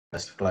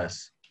last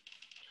class?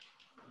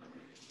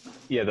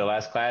 Yeah, the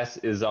last class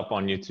is up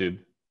on YouTube.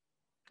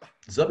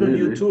 It's up on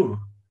Really? YouTube.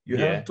 You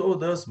Yeah. haven't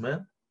told us,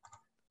 man.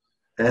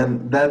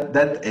 And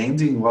that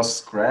ending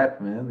was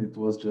crap, man. It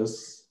was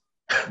just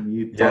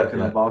me Yeah, talking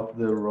yeah. about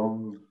the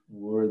wrong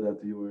word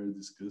that you were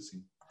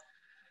discussing.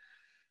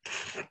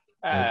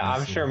 Let me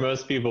I'm see. sure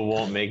most people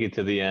won't make it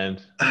to the end.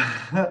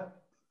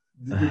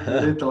 Did you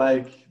put it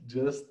like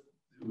just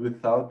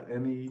without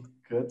any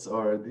cuts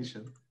or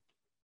addition?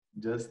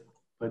 Just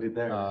put it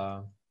there.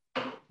 Uh,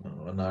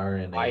 1 hour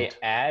and I 8.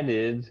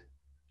 added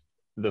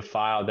the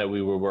file that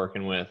we were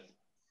working with.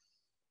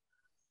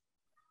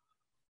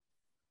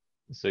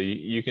 So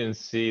you can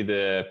see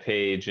the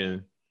page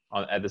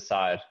at the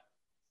side.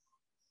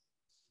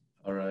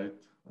 All right.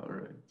 All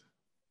right.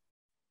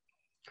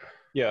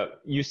 Yeah,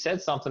 you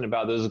said something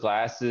about those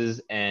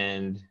glasses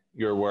and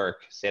your work.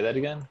 Say that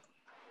again.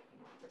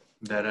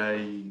 That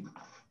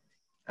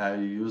I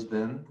use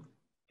them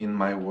in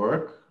my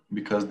work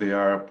because they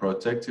are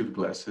protective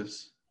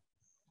glasses,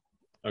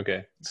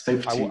 Okay.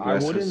 safety I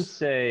wouldn't glasses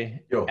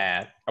say Yo.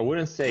 at. I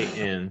wouldn't say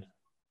in.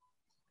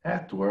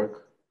 at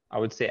work. I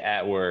would say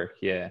at work.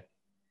 Yeah.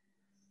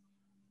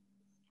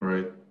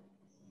 Right.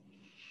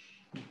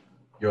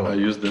 Yo, I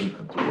use them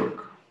at work.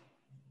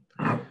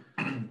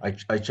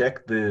 I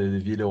checked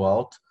the video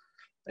out,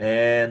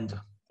 and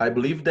I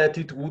believe that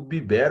it would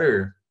be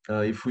better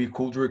if we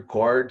could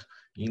record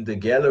in the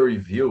gallery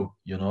view,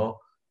 you know.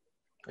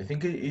 I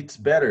think it's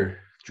better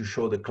to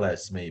show the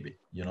class maybe,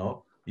 you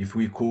know, if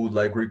we could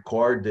like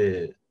record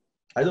the,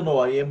 I don't know,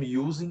 I am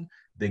using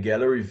the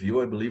gallery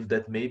view. I believe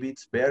that maybe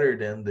it's better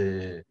than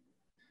the,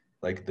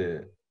 like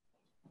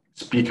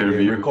Speaker the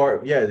view.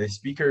 record, yeah, the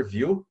speaker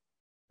view,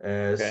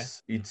 Okay.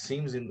 as it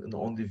seems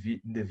on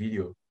in the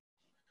video,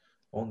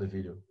 on the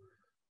video.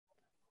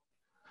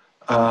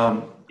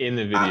 In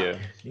the video.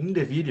 In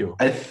the video.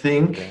 I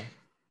think Okay.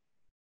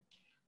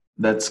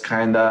 that's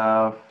kind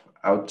of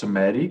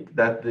automatic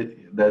that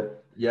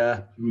that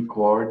Yeah.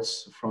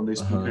 records from the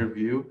speaker Uh-huh.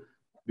 view,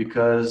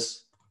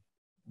 because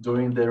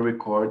during the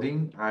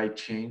recording I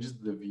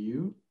changed the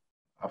view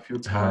a few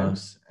Uh-huh.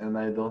 times, and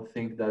I don't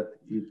think that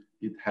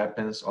it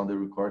happens on the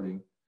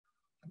recording.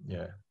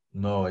 Yeah.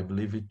 No, I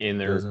believe it In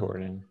the doesn't.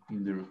 recording.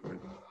 In the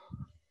recording.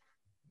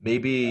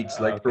 Maybe it's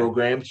like Okay.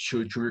 programmed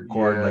to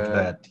record like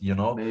Yeah, that, you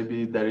know.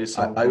 maybe there is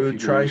some I will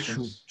try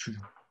configurations.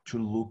 to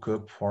look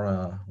up for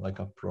a like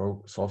a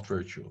pro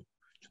software to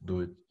do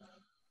it.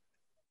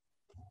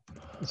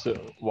 So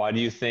why do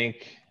you think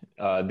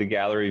the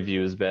gallery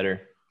view is better?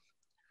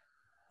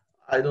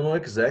 I don't know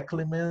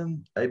exactly,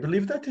 man. I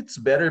believe that it's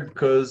better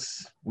because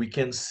we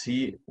can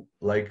see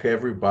like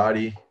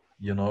everybody,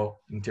 you know,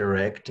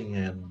 interacting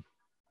and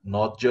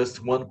not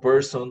just one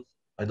person.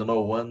 I don't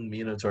know, 1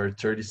 minute or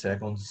 30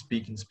 seconds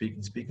speaking,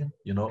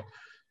 you know,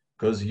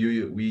 because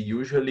we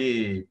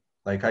usually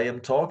like I am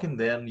talking,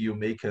 then you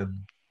make a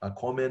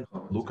comment,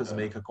 Lucas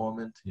make a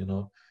comment, you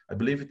know. I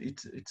believe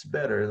it's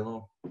better. I don't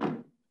know.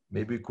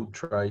 Maybe we could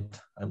try it.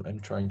 I'm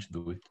trying to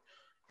do it.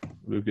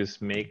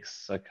 Lucas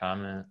makes a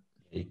comment.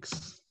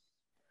 X.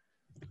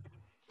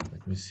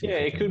 Let me see Yeah,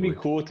 if I it can could do be it.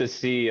 cool to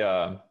see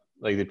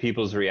like the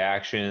people's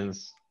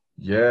reactions,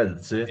 Yeah,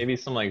 that's it. maybe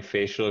some like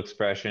facial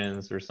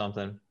expressions or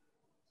something.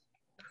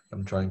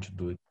 I'm trying to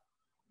do it.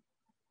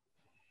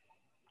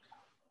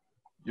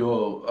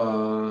 Yo,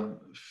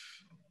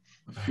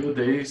 a few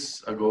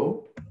days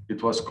ago,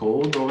 it was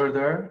cold over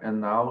there, and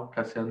now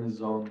Cassian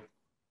is on.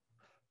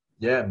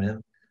 Yeah,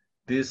 man.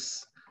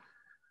 This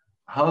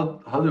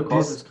How do you call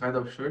this this kind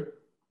of shirt?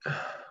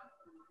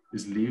 Called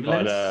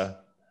Sleeveless?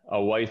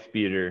 a wife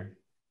beater.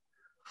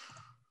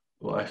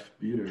 Wife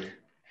beater.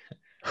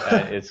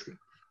 It's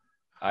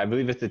I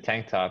believe it's a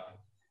tank top.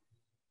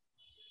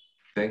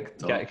 Tank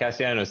top.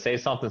 Cassiano, say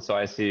something so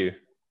I see you.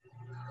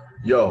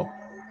 yo,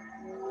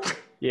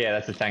 Yeah,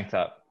 that's a tank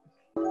top.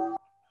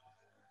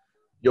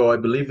 I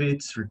believe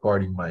it's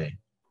recording my.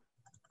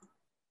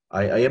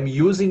 I am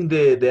using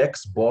the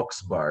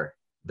Xbox bar.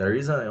 There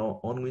is a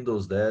on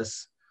Windows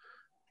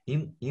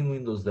 10 in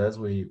Windows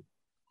 10 we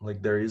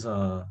like there is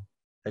a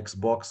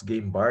Xbox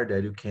game bar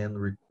that you can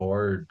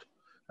record.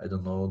 I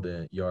don't know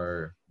the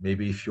your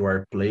maybe if you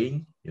are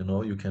playing, you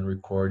know, you can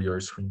record your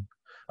screen.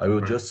 I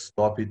will just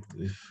stop it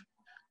if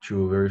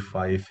to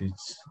verify if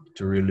it's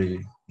to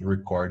really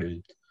record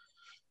it.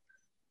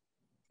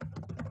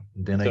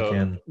 Then I So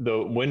can.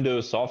 the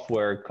Windows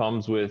software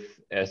comes with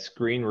a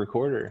screen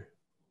recorder.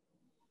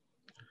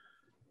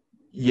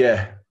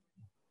 Yeah,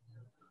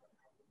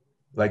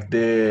 like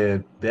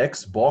the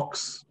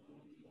Xbox,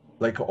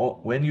 like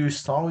when you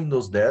install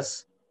Windows 10,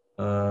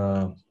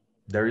 uh,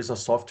 there is a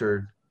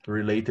software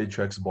related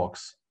to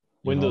Xbox.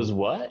 You Windows know,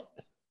 what?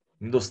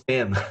 Windows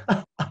 10.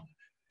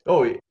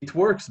 Oh, it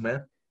works,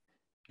 man.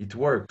 It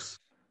works.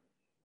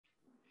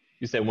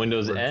 You said It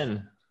Windows works.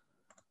 N.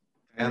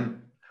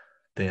 And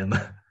 10.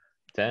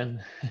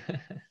 10.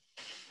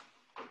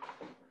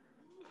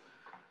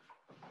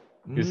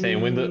 You're saying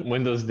Mm,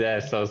 Windows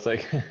 10, so I was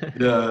like,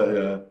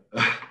 yeah.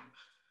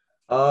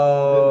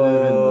 Didn't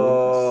even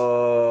notice.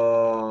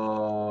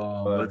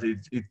 oh, But but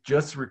it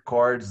just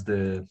records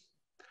the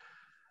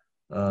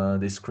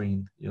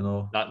screen, you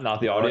know.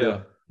 Not the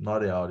audio. Not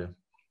the audio.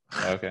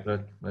 Okay.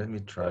 But let me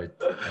try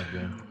it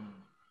again.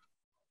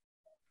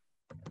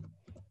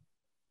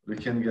 We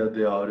can get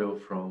the audio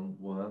from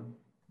one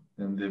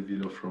and the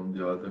video from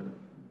the other,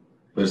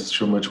 but it's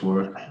too much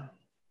work.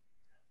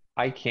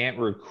 I can't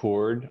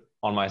record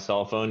on my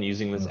cell phone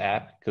using this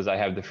app because I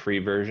have the free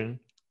version.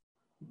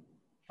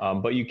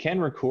 But you can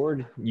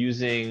record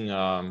using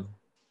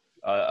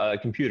a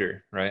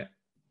computer, right?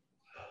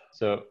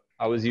 So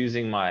I was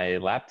using my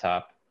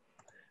laptop,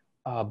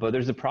 but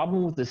there's a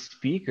problem with the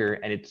speaker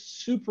and it's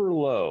super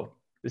low.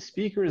 The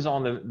speaker is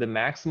on the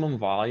maximum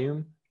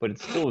volume, but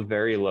it's still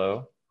very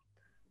low.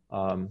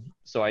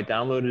 So I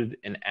downloaded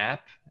an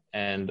app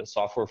and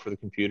software for the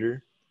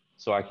computer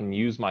so I can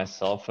use my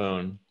cell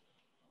phone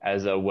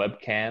as a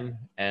webcam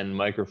and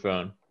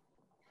microphone.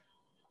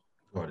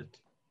 Got it.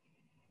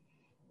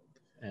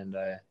 And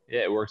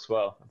yeah, it works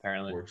well,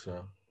 apparently. Works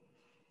out.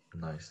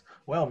 Nice.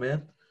 Well,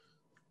 man,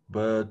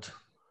 but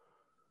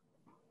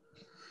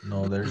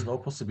no, there's no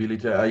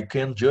possibility. I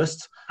can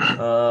just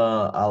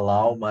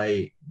allow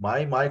my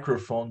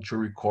microphone to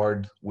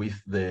record with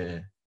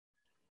the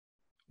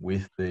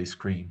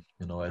screen,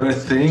 you know, at the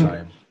same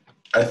time.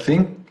 I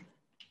think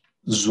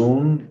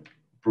Zoom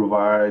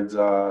provides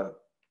a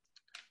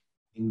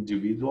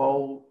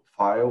individual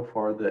file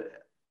for the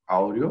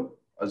audio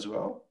as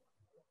well.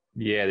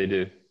 Yeah, they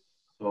do.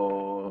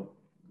 So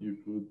you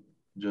could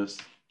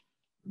just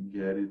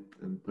get it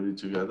and put it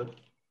together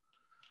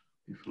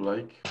if you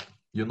like.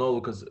 You know,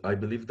 because I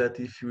believe that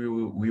if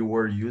we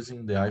were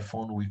using the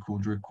iPhone, we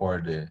could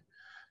record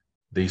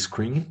the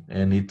screen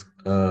and it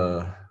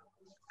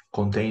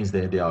contains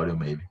the audio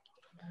maybe.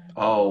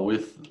 Oh,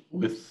 with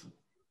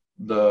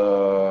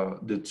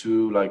the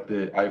two, like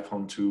the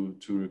iPhone 2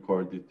 to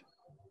record it.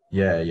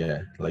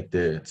 Yeah, like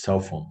the cell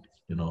phone,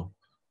 you know.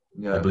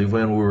 Yeah. I believe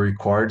when we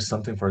record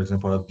something, for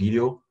example, a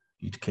video,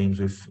 it comes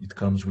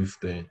with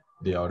the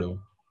audio.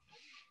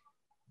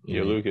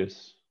 Yo,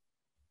 Lucas.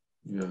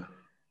 Yeah.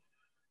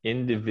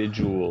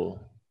 Individual.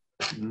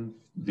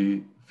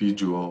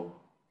 Individual.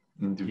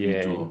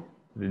 Yeah,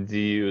 the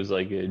D is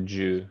like a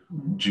Jew.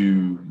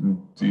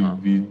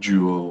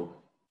 Individual.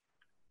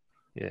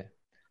 Yeah.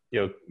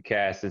 Yo,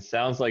 Cass, it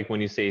sounds like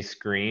when you say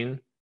screen,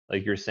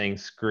 like you're saying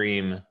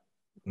scream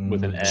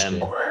with an M.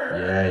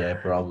 Yeah,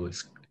 probably.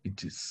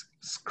 It is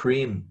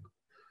screen.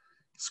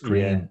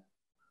 Yeah.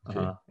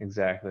 Okay.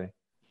 Exactly.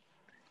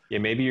 Yeah,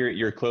 maybe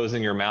you're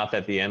closing your mouth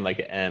at the end like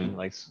an M,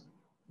 like.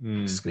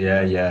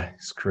 Yeah.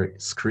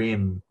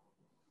 Screen.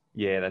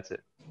 Yeah, that's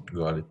it.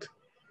 Got it.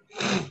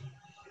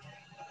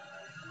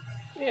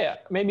 Yeah,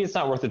 maybe it's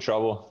not worth the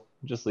trouble.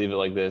 Just leave it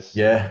like this.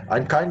 Yeah,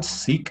 I'm kind of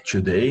sick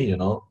today, you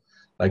know.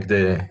 Like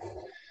the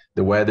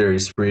weather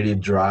is pretty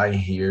dry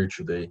here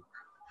today.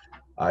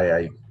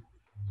 I'm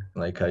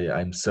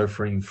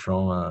suffering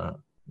from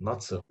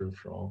not suffering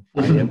from.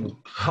 I am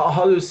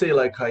how do you say,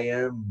 like I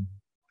am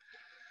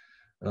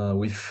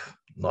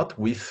not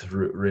with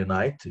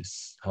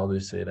rhinitis. How do you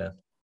say that?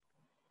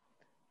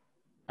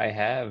 I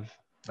have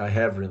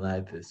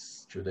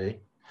rhinitis today.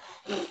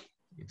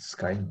 It's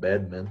kind of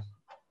bad, man.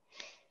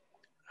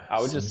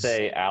 I would just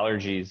say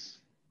allergies.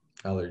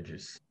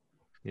 Allergies.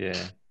 Yeah.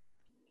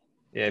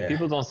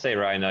 People don't say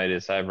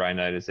rhinitis. I have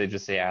rhinitis. They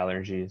just say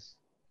allergies.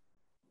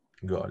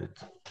 Got it.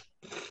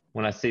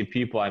 When I say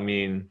people, I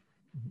mean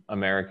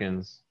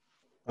Americans.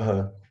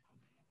 Gotcha.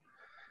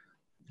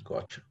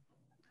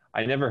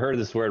 I never heard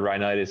this word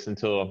rhinitis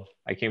until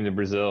I came to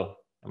Brazil.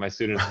 And my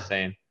students were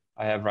saying,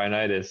 I have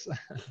rhinitis.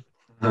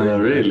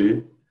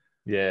 Really?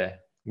 Yeah.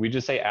 We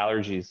just say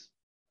allergies.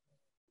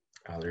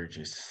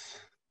 Allergies.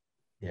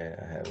 Yeah,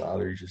 I have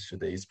allergies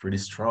today. It's pretty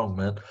strong,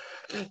 man.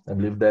 I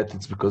believe that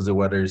it's because the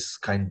weather is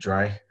kind of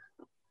dry.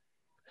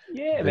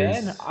 Yeah,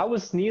 man. I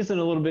was sneezing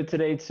a little bit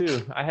today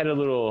too. I had a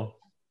little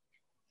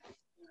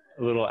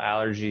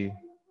allergy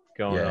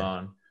going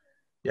on.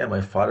 Yeah,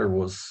 my father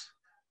was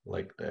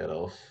like that,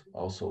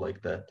 also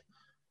like that.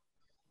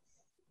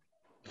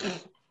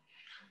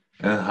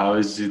 And how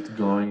is it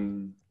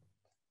going,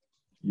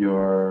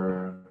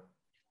 your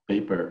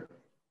paper?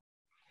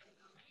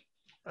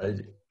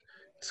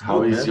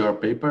 How is your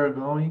paper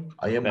going?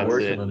 I am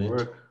working on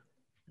it.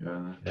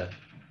 Yeah.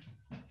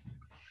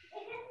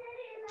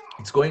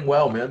 It's going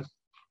well, man.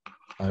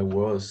 I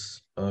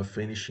was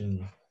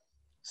finishing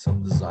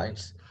some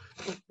designs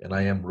and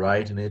I am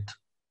writing it.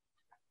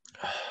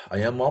 I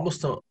am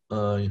almost in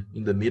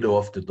the middle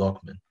of the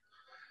document,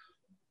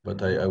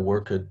 but I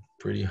worked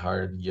pretty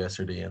hard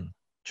yesterday and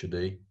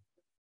today.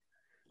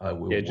 I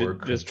will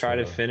work. Just try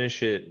to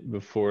finish it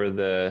before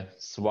the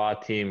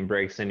SWAT team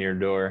breaks in your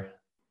door.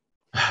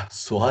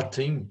 SWAT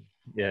team?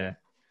 Yeah.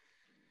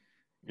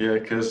 Yeah,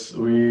 because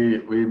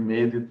we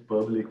made it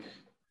public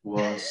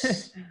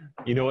once.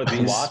 You know what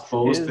SWAT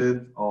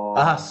posted is?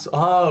 on.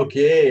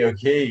 Okay.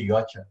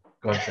 Gotcha.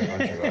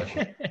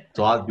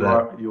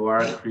 SWAT. You are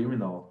a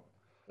criminal.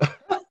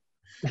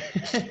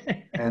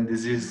 and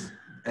this is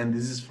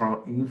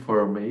from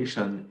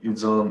information.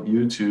 It's on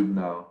YouTube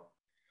now.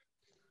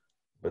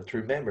 But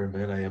remember,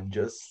 man, I am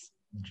just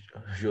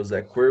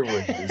Jose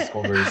Cuervo in this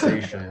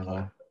conversation, you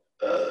know.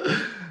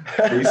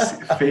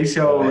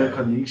 Facial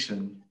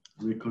recognition.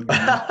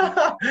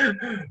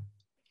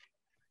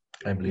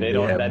 I believe They they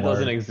don't. have That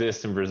doesn't more.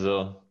 exist in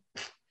Brazil.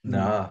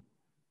 Nah,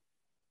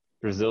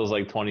 Brazil's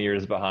like 20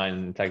 years behind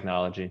in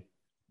technology.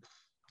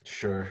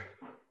 sure.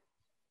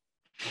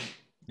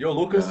 Yo, Yeah.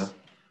 Lucas,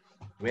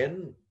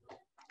 when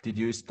did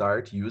you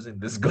start using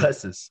these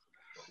glasses?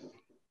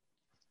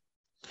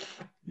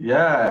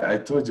 Yeah, I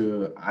told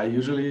you. I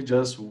usually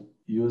just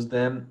use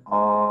them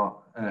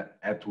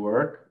at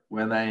work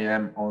when I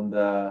am on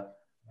the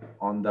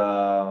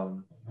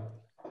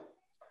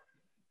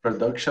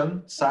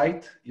production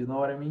site. You know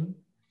what I mean?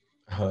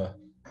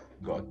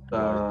 Got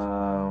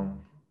it.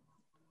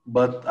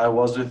 But I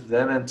was with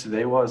them, and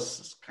today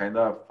was kind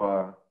of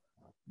a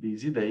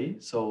busy day,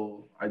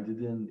 so I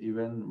didn't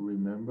even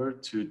remember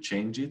to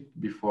change it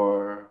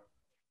before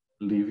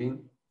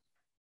leaving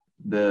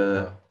the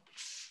Uh,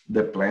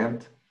 the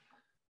plant.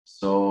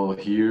 So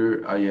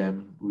here I am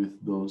with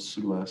those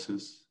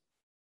glasses,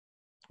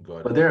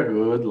 got but it. they're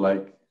good.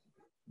 Like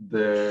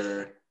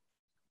they're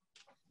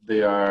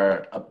they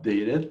are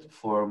updated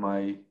for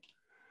my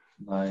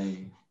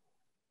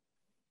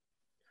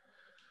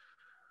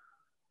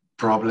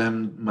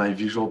problem, my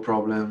visual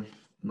problem.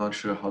 Not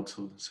sure how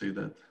to say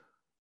that.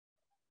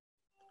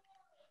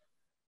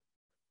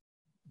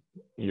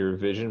 Your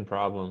vision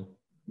problem.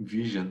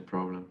 Vision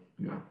problem.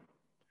 Yeah.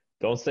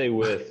 Don't say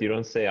with. You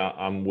don't say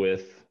I'm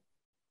with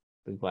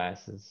the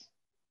glasses.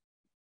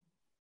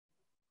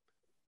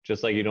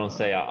 Just like you don't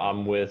say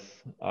I'm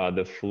with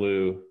the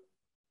flu.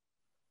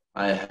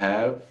 I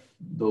have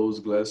those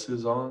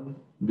glasses on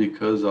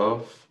because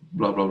of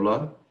blah blah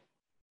blah.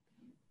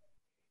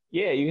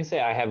 Yeah, you can say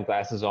I have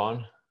glasses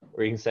on,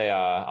 or you can say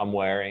I'm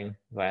wearing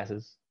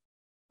glasses.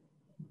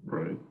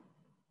 Right.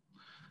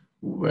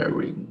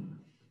 Wearing.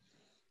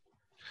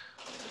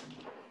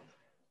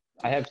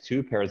 I have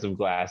two pairs of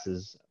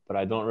glasses, but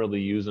I don't really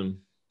use them.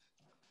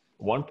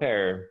 One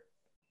pair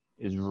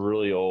is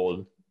really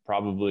old,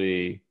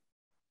 probably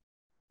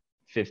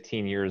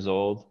 15 years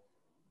old,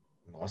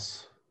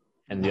 Nossa.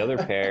 and the other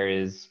pair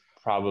is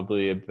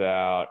probably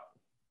about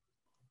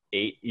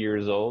 8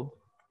 years old.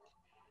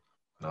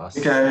 I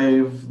think Nossa.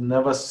 I've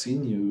never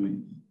seen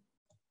you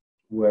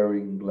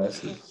wearing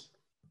glasses.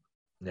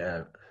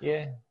 Yeah.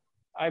 Yeah,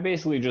 I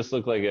basically just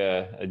look like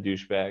a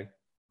douchebag,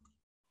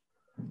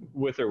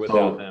 with or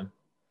without So them.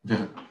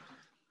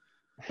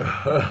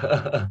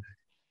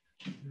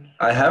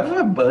 I have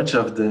a bunch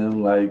of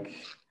them. Like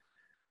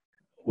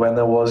when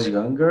I was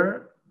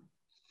younger,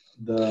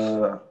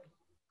 the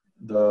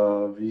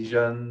the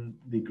vision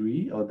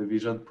degree or the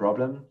vision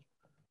problem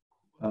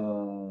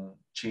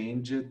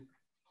changed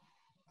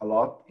a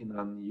lot in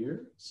a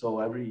year. So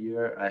every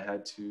year I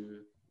had to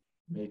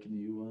make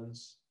new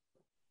ones.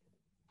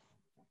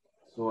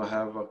 So I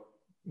have a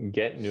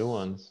Get new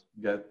ones.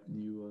 get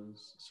new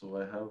ones. So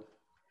I have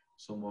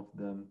some of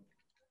them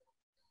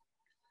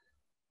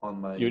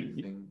on my You,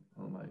 thing,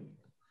 on my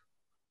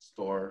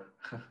store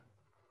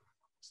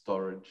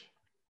storage,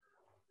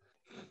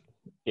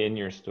 in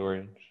your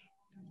storage.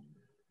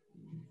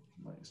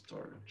 my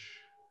storage.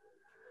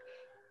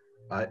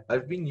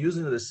 I've been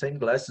using the same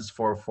glasses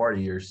for 4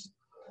 years.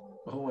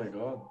 Oh my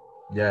god!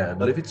 Yeah, I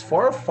believe it's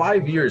 4 or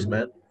 5 years,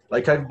 man.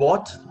 Like I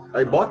bought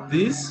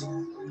this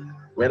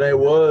when I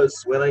was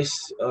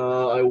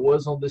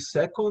on the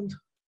second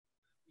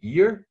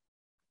year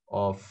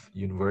of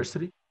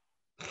university,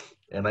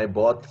 and I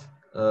bought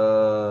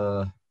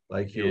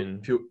like you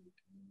In few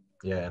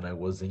yeah, and I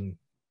was in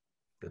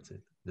that's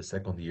it the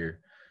second year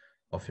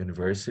of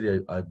university.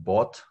 I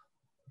bought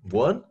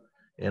one,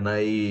 and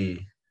I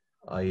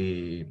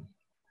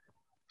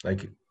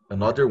like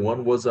another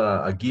one was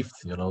a gift.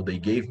 They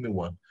gave me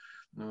one.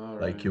 All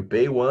Like right, you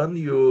pay one,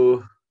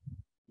 you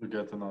we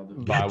get another.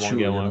 buy get one two.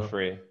 get one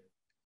free.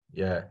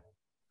 Yeah,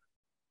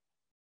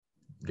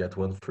 get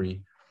one free.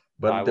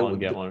 Buy But one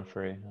get one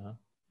free.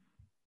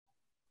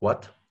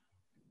 what?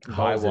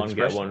 How Buy is the one get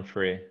expression? one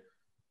free.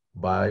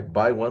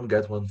 Buy one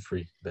get one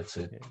free. That's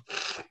it. Yeah.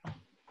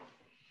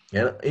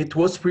 And it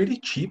was pretty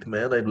cheap,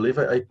 man. I believe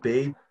I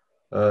paid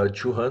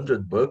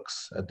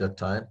 $200 at that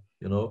time,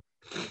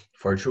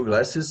 for two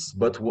glasses.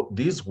 But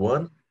this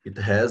one, it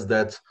has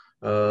that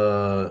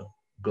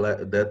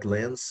that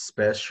lens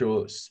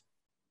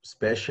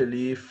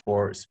specially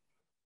for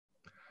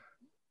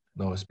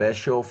no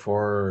special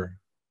for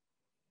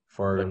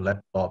Like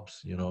laptops,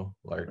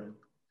 like Right.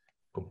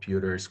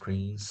 computer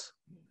screens.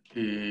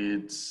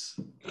 It's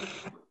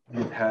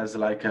it has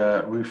like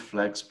a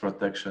reflex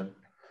protection,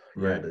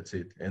 Yeah, right? that's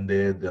it. And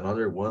the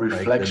another one, like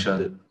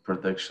Reflection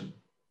protection.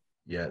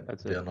 yeah,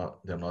 that's it.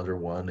 the another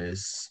one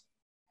is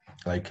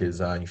like is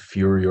an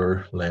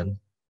inferior lens.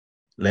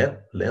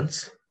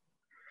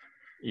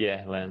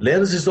 Yeah, lens.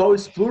 Lens is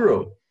always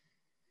plural.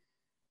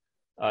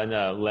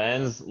 No,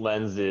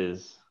 lenses.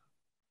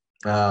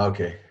 Ah,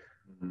 okay.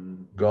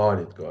 Mhm. Got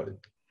it.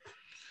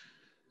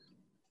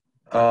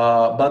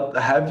 But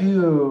have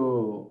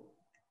you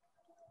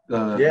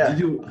Yeah,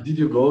 Did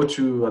you go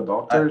to a I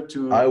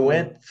doctor I to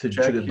went to the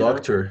check it out?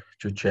 doctor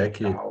to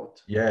check it.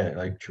 Out. Yeah,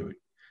 like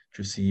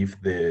to see if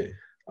the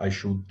I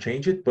should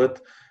change it,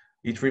 but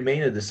it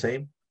remained the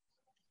same.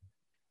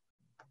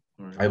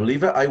 I Right.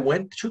 believe I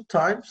went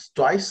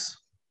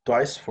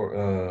twice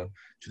for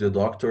to the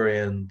doctor,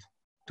 and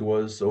it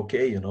was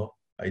okay.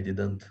 I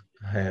didn't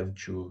have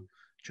to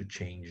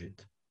change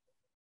it.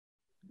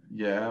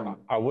 Yeah.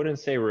 I wouldn't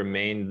say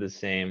remained the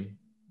same.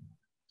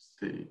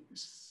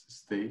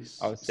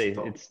 I would say it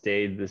Stop,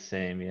 stayed the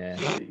same. Yeah.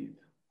 stayed.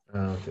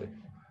 Okay.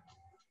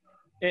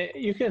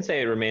 You can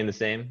say it remained the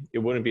same. It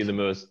wouldn't be the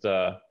most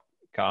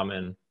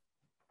common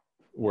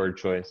word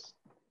choice.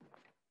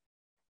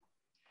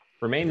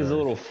 Remained is a Got it.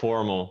 little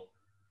formal.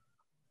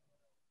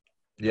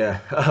 Yeah.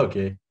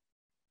 Okay.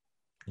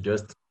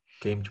 Just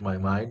came to my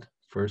mind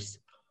first.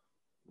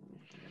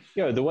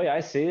 The way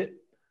I see it,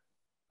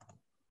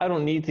 I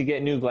don't need to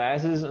get new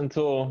glasses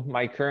until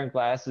my current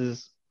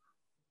glasses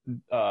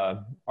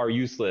are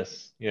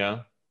useless.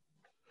 Yeah.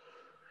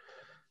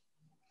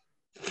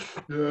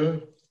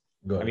 I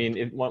Got it.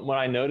 mean, when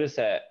I notice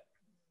that,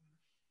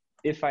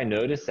 if I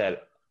notice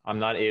that I'm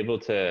not able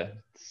to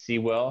see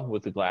well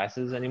with the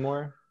glasses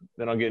anymore,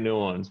 then I'll get new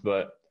ones.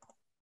 But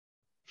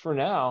for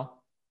now,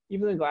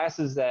 even the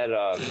glasses that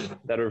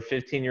are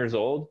 15 years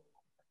old,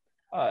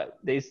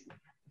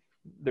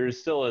 there's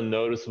still a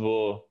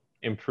noticeable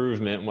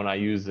improvement when I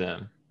use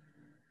them.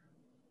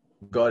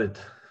 Got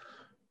it.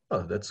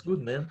 Oh, that's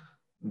good, man.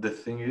 The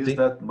thing is Think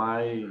that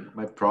my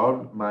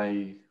problem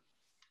my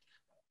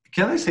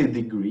can I say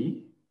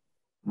degree?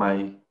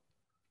 My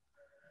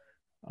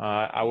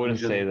I wouldn't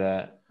say vision.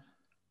 that.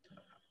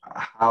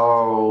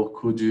 How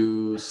could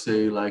you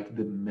say like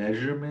the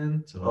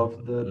measurement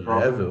of the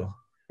problem?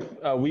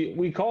 level.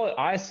 We call it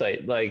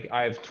eyesight. Like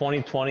I have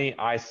 20/20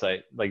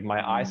 eyesight. Like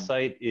my Mm,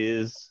 eyesight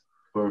is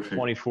perfect.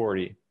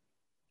 20/40.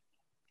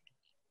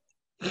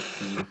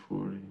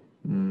 2040.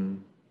 Mm.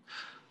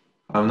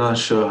 I'm not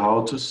sure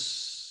how to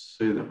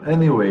say them.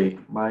 Anyway,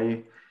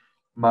 my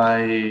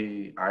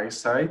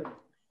eyesight,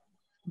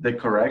 the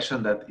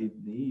correction that it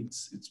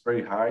needs, it's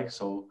very high.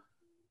 So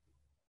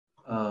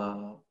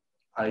uh,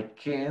 I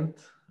can't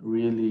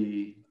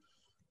really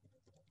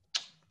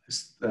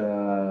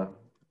uh,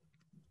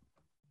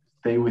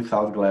 stay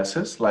without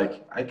glasses.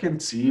 Like I can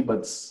see, but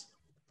it's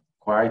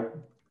quite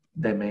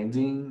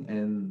demanding,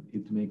 and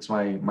it makes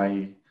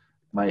my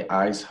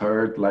eyes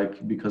hurt.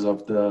 Like because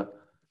of the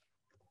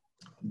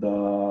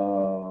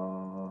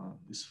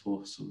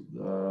esforço,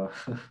 the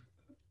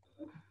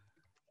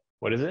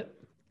What is it?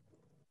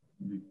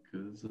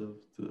 because of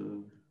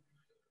the.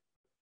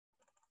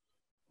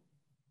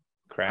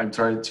 I'm Craft.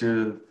 trying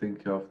to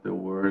think of the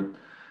word,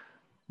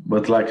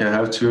 but like I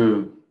have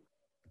to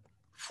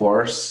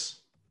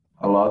force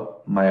a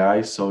lot my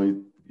eyes, so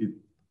it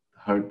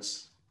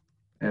hurts,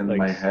 and Like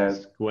my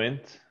head.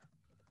 squint.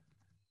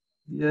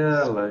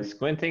 Yeah, like.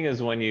 Squinting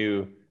is when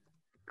you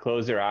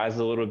close your eyes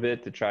a little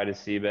bit to try to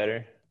see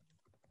better.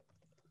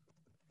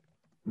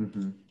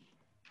 Mhm.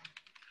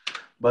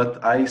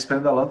 But I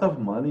spend a lot of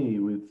money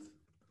with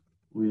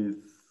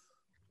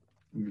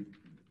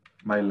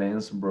my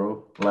lens,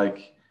 bro.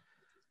 Like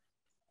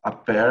a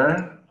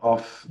pair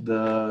of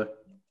the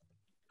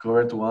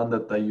current one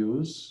that I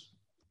use,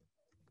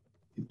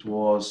 it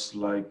was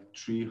like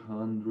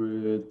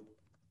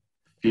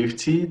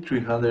 350,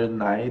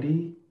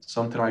 390,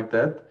 something like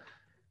that.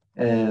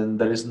 And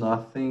there is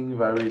nothing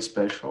very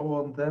special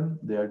on them.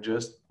 They are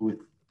just with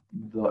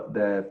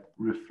that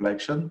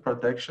reflection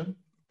protection.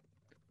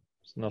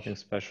 There's nothing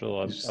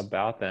special Is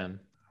about them.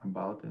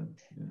 about them.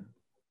 Yeah.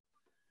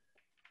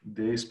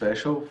 They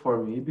special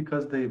for me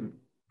because they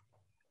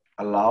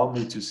allow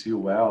me to see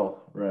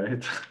well,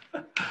 right?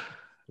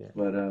 Yeah.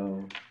 But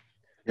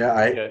Yeah,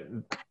 I Yeah.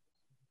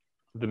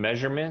 The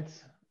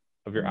measurement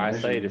of the your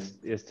eyesight measurement,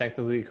 is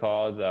technically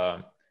called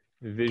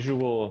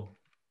visual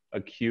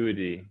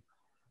acuity.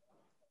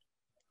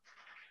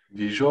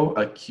 visual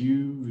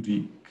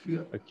acuity,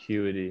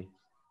 Acuity.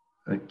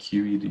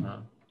 acuity.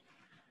 Uh,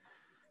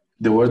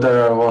 The word that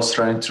I was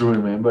trying to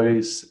remember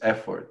is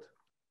effort.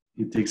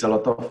 It takes a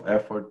lot of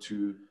effort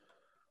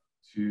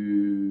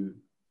to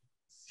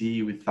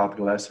see without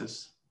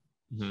glasses,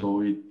 mhm.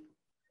 so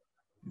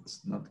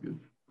it's not good.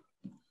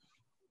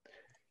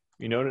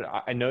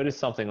 I noticed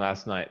something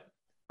last night.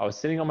 I was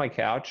sitting on my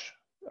couch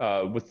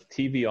with the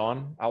TV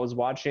on. I was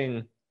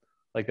watching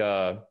like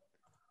an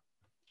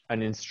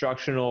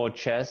instructional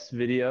chess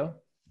video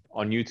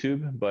on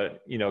YouTube,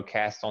 but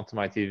cast onto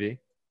my TV.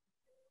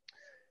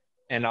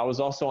 And I was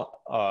also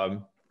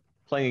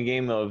playing a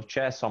game of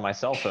chess on my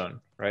cell phone,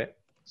 right?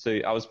 So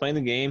I was playing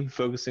the game,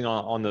 focusing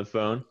on the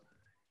phone,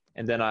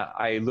 and then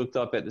I looked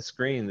up at the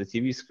screen, the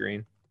TV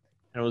screen,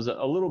 and it was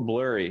a little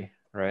blurry,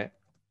 right?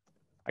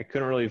 I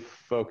couldn't really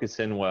focus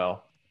in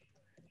well,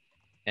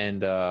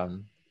 and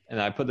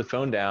I put the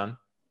phone down,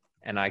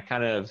 and I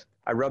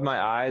rubbed my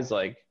eyes,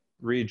 like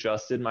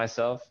readjusted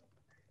myself,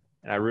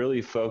 and I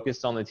really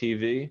focused on the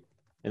TV,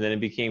 and then it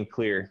became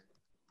clear.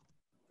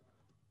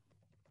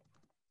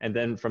 And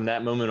then from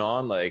that moment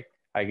on, like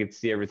I could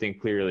see everything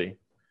clearly.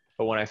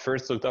 But when I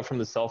first looked up from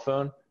the cell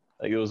phone,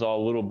 like it was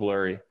all a little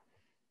blurry.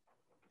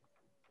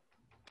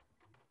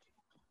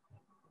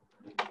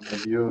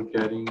 Maybe you're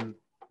getting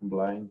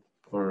blind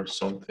or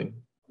something.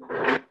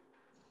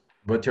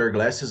 But your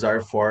glasses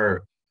are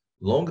for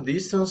long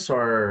distance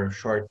or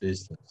short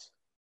distance?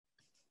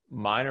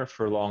 Mine are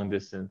for long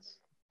distance.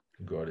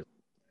 Got it.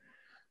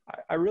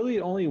 I really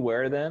only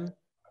wear them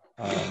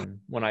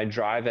when I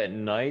drive at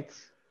night,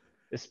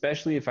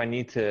 especially if I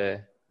need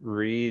to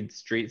read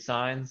street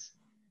signs,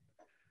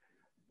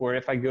 or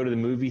if I go to the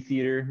movie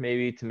theater,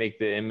 maybe to make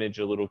the image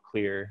a little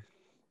clearer.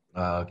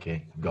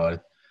 Okay, got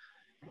it.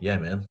 Yeah,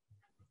 man.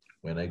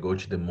 When I go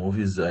to the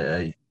movies,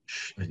 I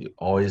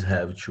always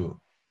have to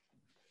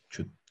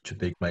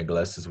take my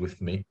glasses with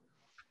me.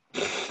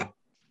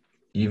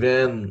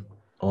 Even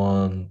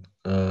on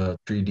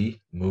 3D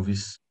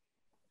movies.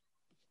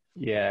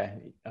 Yeah,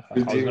 I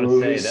was 3D gonna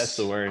say that's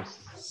the movies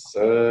worst.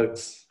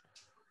 sucks,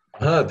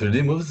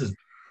 3D movies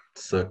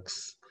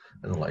sucks.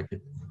 I don't like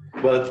it.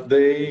 but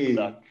They they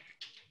suck.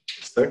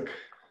 suck.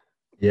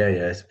 Yeah,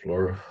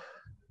 explore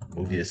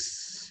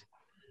movies.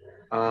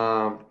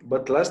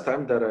 But last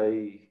time that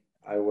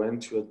I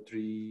went to a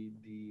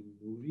 3D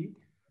movie,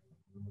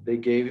 they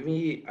gave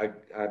me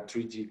a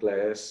 3D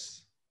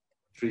glass,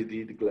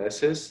 3D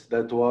glasses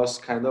that was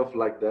kind of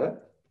like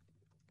that.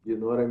 You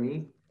know what I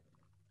mean?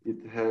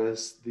 It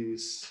has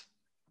this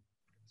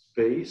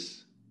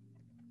space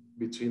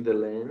between the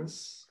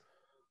lens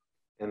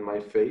and my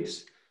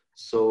face,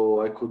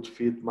 so I could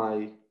fit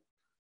my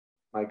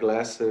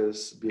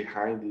glasses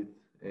behind it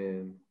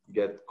and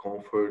get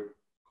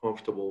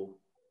comfortable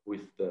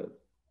with that.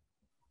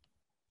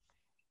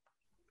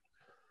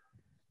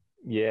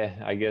 Yeah,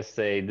 I guess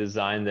they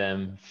designed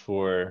them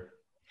for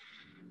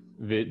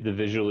the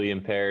visually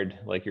impaired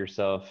like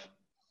yourself.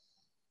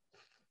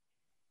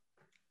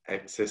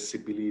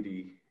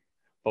 Accessibility.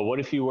 But what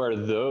if you wear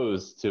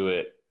those to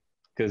it?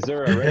 Because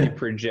they're already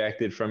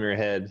projected from your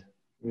head.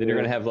 Then you're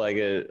Yeah. gonna have like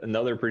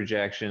another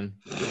projection.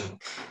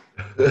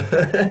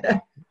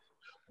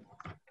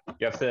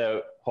 You have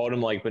to hold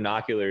them like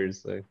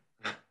binoculars. Like,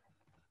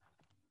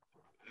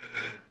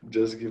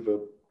 Just give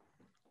up.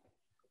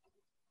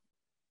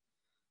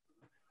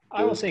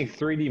 I don't Just think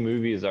 3D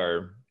movies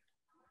are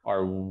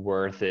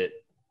worth it.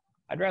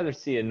 I'd rather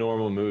see a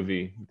normal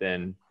movie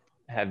than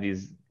have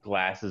these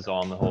glasses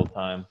on the whole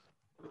time.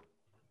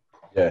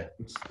 Yeah,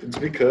 it's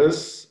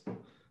because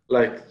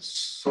like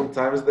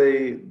sometimes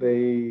they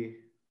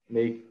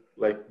make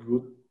like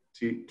good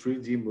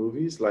 3D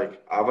movies.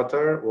 Like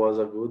Avatar was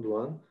a good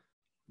one,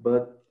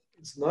 but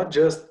it's not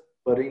just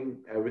putting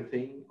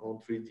everything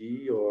on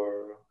 3D,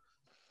 or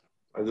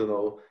I don't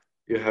know.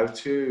 You have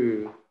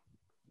to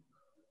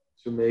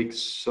make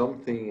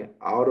something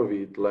out of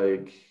it,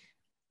 like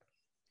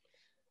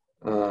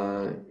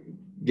uh,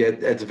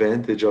 get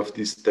advantage of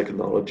this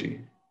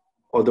technology.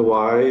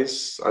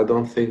 Otherwise, I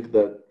don't think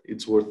that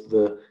it's worth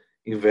the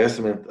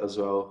investment as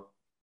well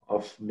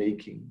of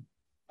making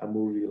a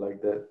movie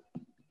like that.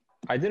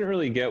 I didn't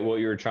really get what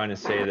you were trying to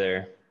say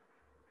there.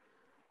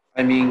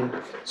 I mean,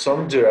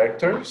 some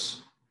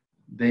directors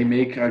they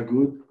make a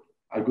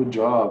good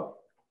job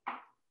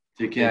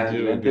taking They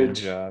do a good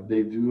advantage. job.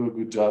 They do a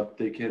good job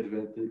taking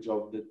advantage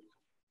of the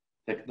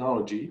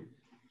technology,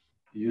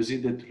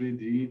 using the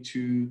 3D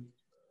to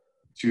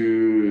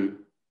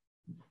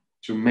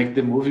to make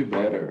the movie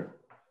better.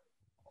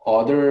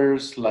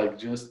 Others like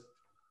just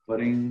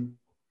putting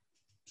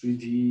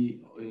 3D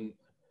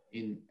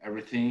in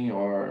everything,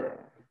 or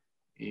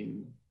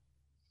in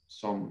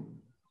some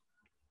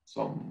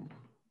some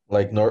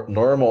like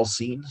normal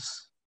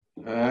scenes.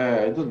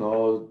 I don't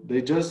know.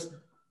 They just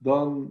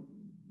don't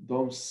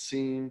don't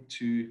seem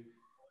to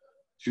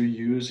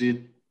use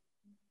it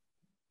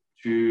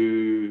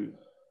to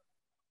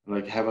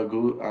like have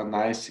a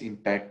nice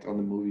impact on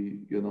the movie.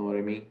 You know what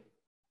I mean?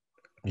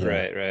 Yeah,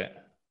 Right, right.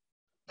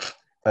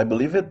 I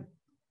believe it.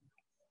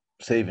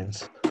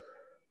 Savings.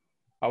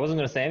 I wasn't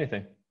gonna say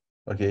anything.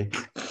 Okay,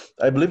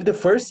 I believe the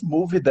first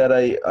movie that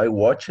I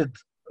watched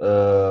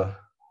uh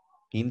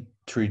in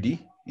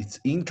 3D. It's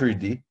in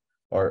 3D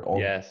or on.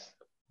 Yes,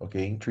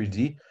 Okay, in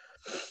 3D.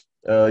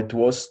 It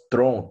was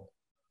Tron.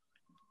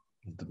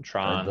 I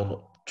Tron. don't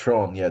know.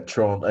 Tron, yeah,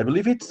 Tron. I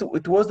believe it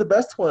was the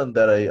best one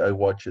that I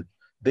watched.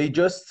 They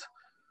just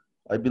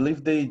I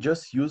believe they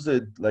just used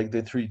it like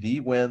the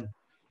 3D when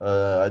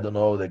I don't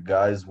know, the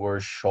guys were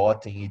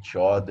shooting each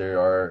other,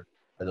 or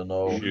I don't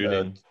know,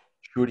 Shooting.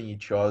 shooting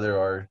each other,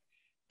 or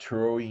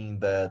throwing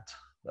that,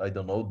 I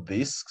don't know,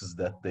 discs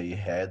that they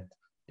had.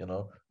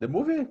 The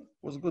movie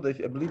was good.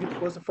 I believe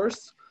it was the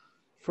first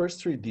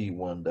 3D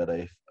one that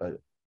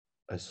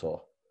I saw.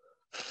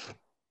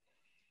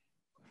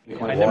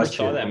 I I never watched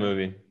saw it. that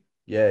movie.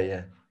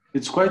 Yeah.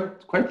 It's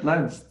quite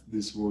nice.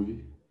 This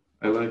movie,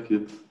 I like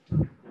it.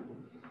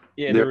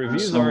 Yeah, the There are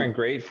reviews some. aren't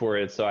great for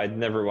it, so I'd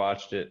never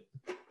watched it.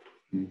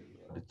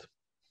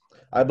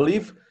 I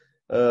believe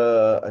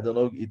I don't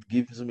know, it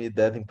gives me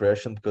that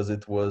impression because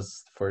it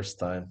was first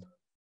time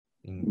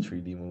in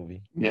 3D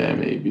movie. Yeah,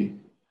 maybe.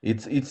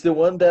 It's the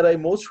one that I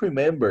most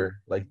remember,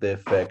 like the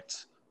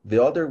effects.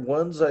 The other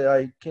ones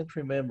I can't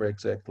remember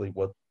exactly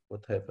what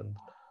happened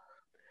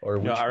or I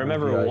which movie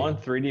remember I. one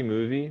 3D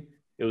movie.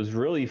 It was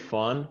really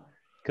fun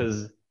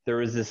because there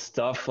was this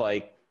stuff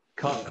like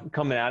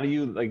coming out of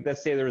you. Like,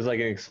 let's say there was like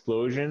an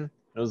explosion.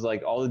 It was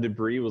like all the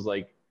debris was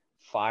like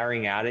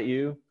firing out at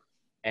you,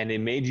 and it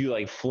made you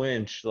like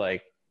flinch,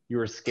 like you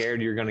were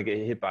scared you're gonna get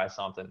hit by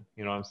something.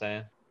 You know what I'm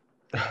saying?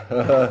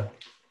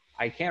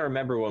 I can't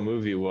remember what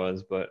movie it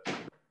was, but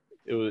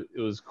it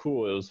was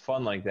cool. It was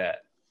fun like that.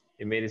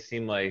 It made it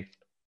seem like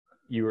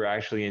you were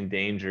actually in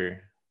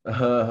danger.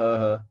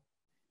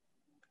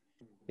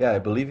 Yeah, I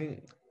believe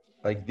in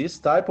like this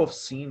type of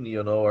scene,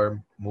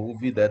 or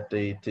movie that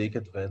they take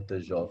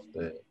advantage of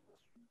the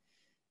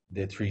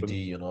But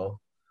 3D, because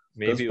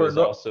maybe it for was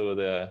no. also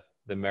the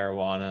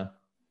marijuana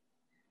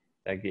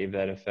that gave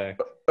that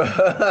effect.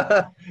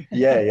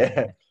 Yeah,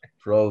 yeah,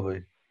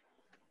 probably.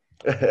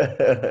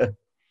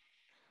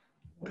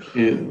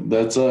 Yeah,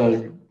 that's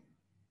a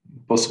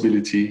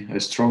possibility, a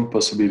strong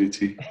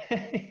possibility.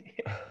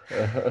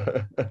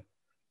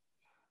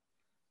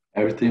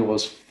 Everything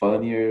was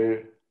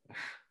funnier.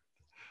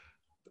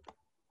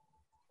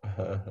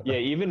 Yeah,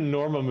 even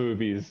normal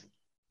movies,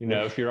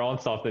 if you're on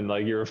something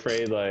like you're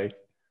afraid like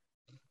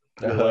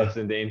your life's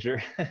in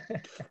danger.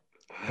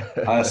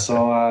 I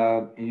saw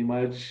an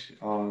image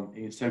on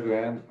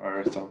Instagram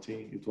or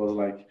something. It was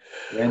like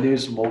when you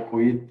smoke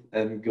weed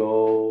and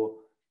go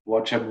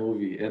watch a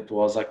movie. It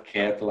was a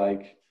cat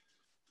like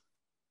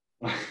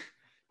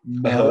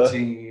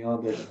melting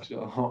on the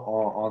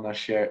on a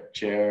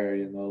chair,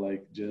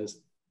 like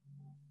just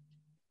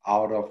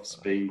out of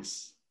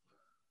space.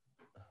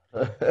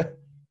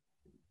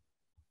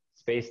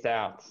 Spaced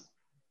out.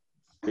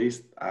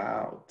 Spaced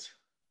out.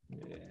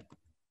 Yeah.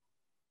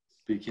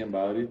 Speaking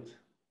about it,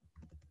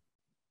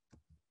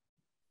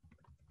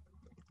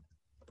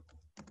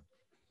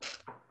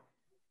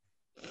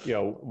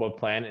 What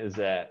planet is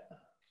that?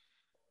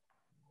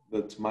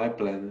 that's my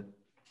planet.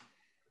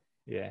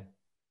 Yeah.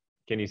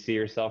 Can you see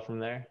yourself from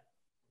there?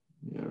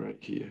 Yeah, right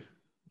here.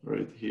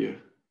 Right here.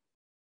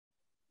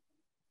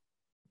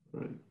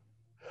 Right.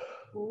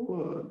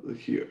 What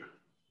here?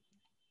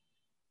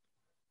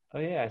 Oh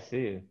yeah, I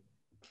see you.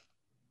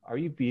 Are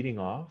you beating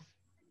off?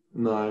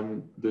 No,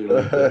 I'm doing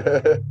like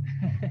that.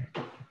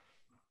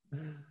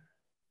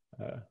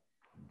 uh,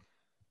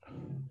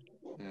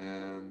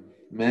 And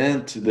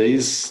man,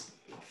 today's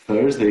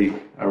Thursday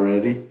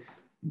already.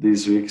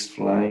 This week's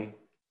flying.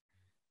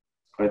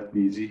 Quite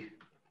busy.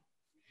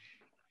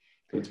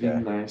 It's Yeah,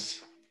 been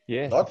nice.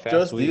 yeah, it's a not fast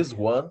just week. this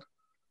one,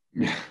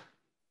 Yeah.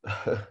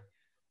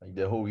 like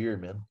the whole year,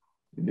 man.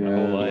 My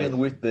whole Yeah, life. Even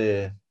with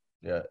the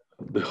yeah.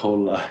 the whole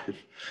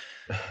life.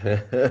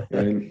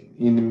 And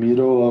in the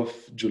middle of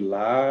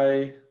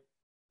July,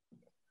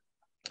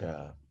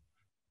 Yeah,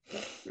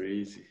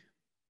 crazy.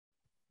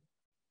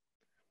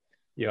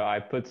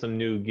 I put some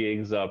new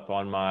gigs up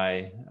on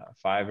my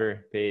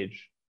Fiverr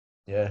page.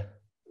 yeah,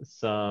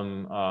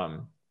 Some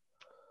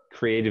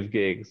creative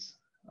gigs,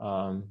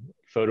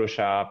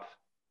 Photoshop,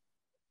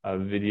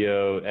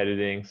 video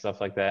editing,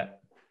 stuff like that.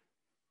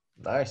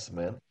 nice,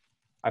 man.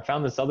 I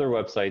found this other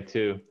website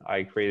too.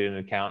 I created an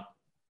account.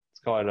 It's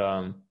called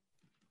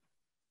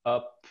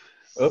Up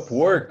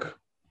Upwork,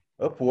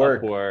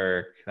 Upwork.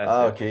 Upwork. That's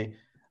Ah, it. okay.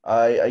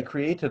 I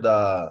created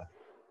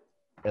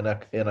an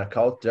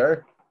account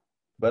there,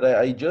 but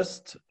I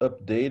just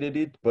updated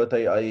it, but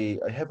I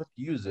haven't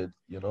used it.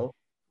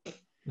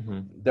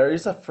 Hmm. There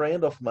is a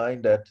friend of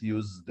mine that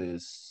uses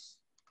this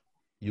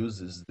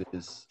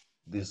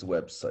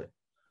website.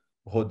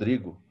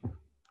 Rodrigo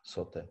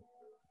Sote.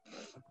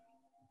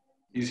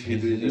 Is he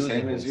He's doing the using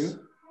same as this. you?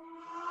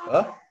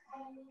 Huh?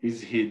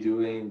 Is he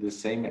doing the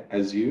same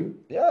as you?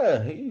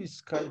 Yeah,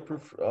 he's kind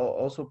of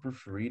also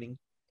proofreading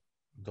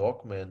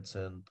documents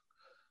and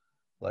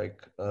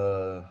like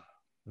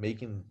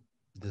making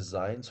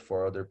designs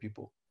for other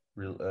people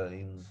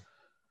in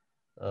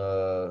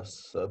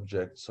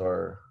subjects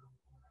or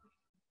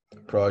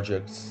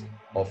projects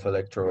of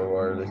electro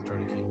or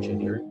electronic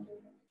engineering.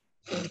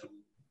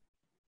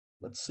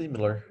 But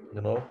similar.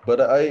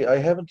 But I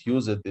haven't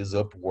used this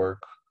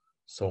Upwork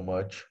so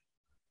much.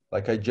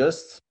 Like I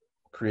just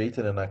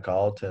created an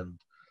account and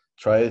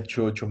tried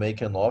to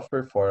make an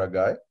offer for a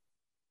guy.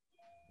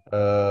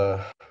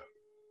 Uh,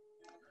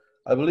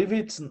 I believe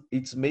it's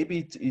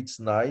maybe it's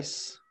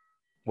nice.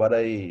 What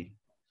I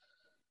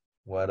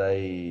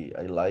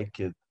like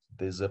it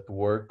this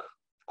Upwork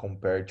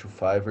compared to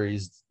Fiverr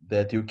is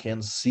that you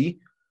can see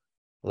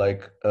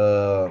like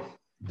the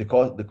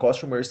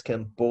customers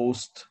can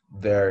post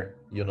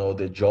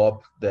the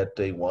job that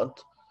they want,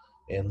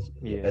 and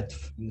Yeah.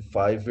 in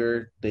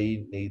Fiverr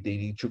they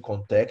need to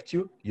contact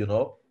you.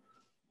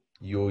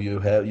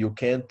 You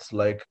can't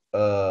like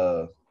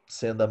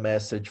send a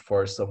message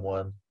for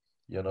someone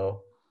you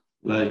know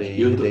Like they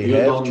you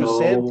have don't to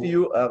send know.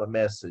 you a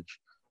message,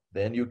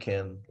 then you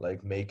can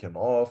like make an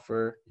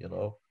offer.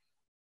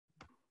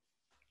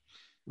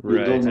 You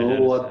Right, don't I know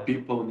noticed what that.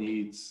 people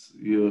needs.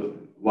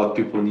 You what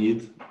people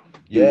need.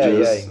 You Yeah, yeah.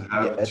 just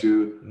have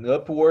In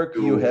Upwork,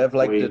 you have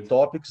like the wait.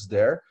 topics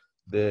there.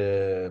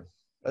 The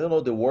I don't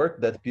know the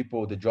work that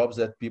people, the jobs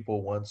that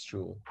people wants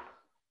you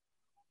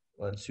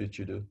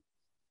to do.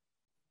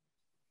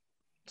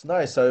 It's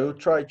nice. I will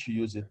try to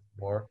use it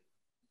more.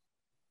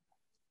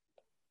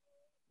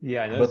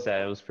 Yeah, I noticed But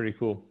that. It was pretty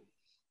cool.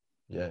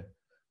 yeah,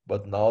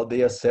 but now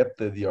they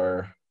accepted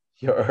your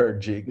Yeah, your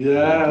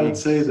I would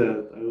say gigs.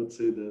 that. I would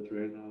say that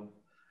right now.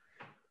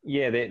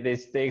 Yeah, they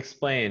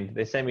explained.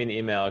 They sent me an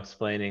email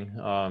explaining.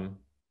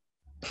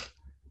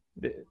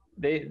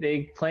 They,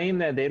 they claim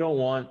that they don't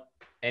want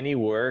any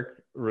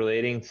work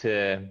relating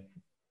to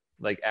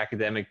like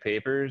academic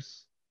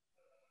papers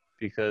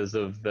because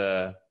of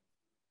the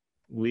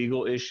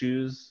legal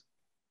issues.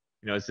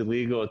 You know, it's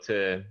illegal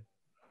to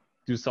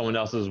do someone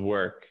else's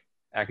work,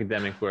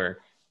 academic work,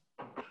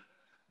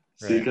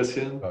 See, right?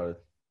 Cassian? Got it.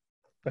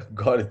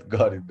 Got it.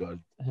 Got it. Got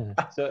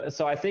it.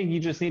 So I think you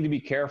just need to be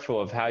careful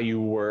of how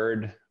you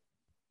word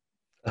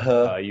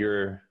Uh,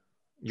 your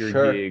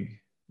sure. gig.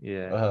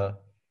 Yeah. Uh,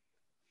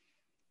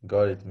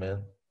 got it,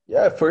 man.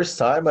 Yeah, first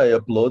time I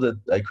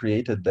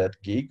created that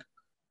gig.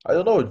 I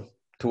don't know,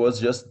 it was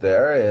just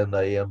there, and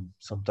I am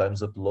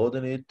sometimes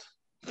uploading it,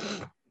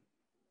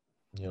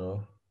 you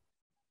know.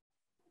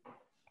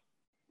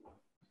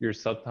 You're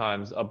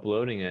sometimes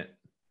uploading it.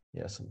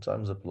 Yeah,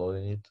 sometimes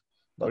uploading it.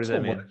 What Not does so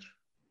that mean? much.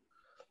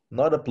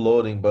 Not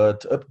uploading,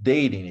 but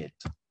updating it.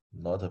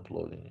 Not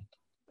uploading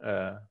it.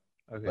 Uh,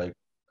 okay. Like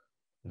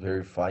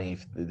verifying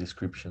if the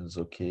description is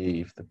okay,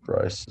 if the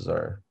prices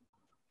are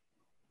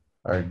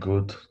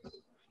good.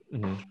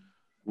 Hmm.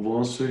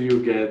 Once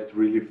you get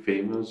really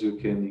famous, you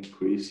can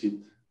increase it.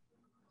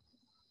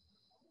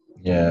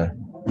 Yeah.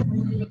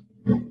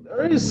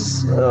 There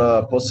is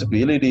a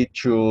possibility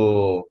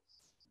to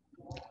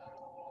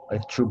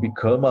like to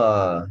become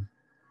a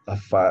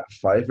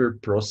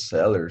Fiverr Pro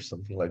seller,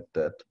 something like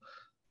that.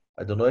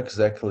 I don't know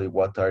exactly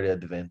what are the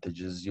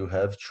advantages. You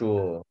have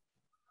to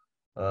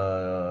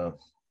uh,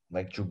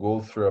 like to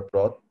go through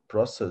a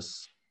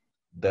process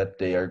that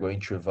they are going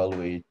to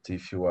evaluate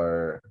if you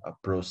are a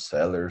pro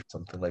seller,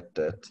 something like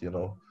that, you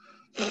know.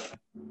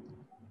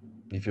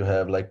 If you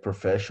have like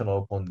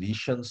professional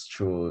conditions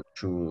to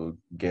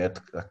get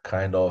a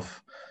kind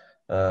of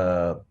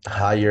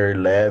higher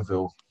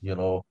level, you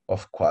know,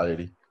 of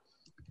quality.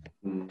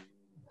 Mm.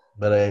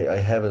 But I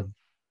haven't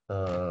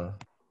uh,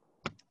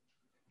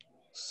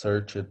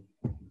 searched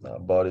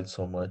about it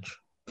so much.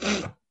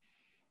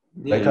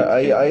 Yeah, Like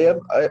you can.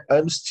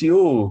 I'm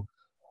still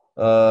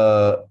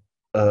uh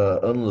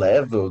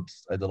unleveled.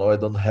 I don't know, I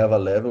don't have a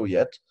level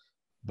yet,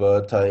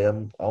 but I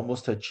am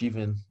almost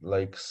achieving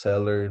like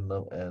seller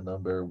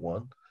number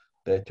one,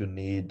 that you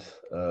need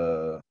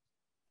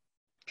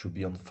to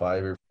be on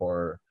Fiverr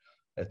for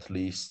at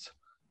least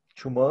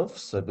 2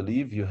 months. I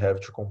believe you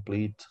have to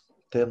complete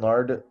 10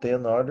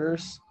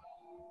 orders.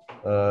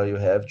 You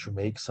have to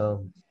make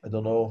some, I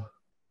don't know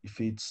if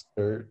it's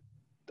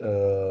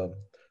uh,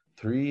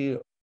 three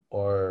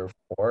or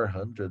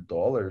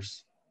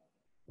 $400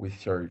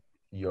 with your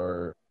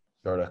your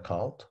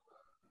account.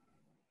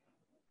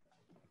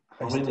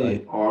 How I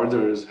many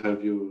orders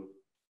have you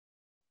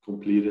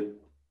completed?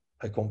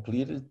 I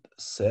completed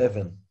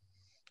seven,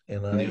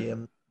 and I Yeah,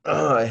 am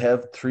I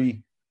have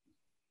three.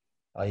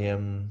 I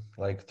am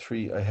like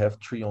three. I have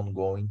three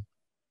ongoing.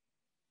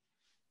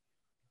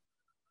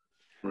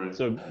 right.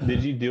 So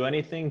did you do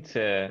anything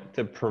to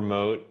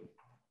promote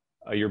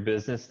your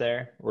business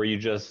there, or you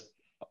just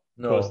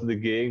posted No, the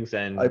gigs I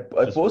and I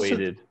just posted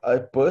waited? I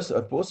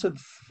posted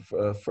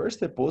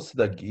first. I posted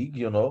a gig,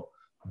 you know.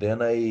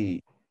 Then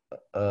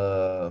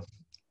uh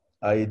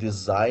I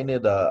designed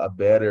a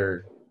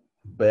better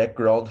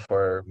background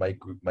for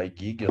my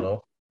gig, you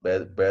know,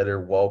 better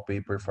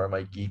wallpaper for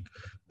my gig.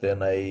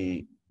 Then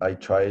I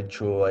tried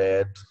to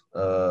add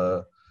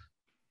uh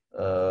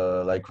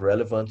like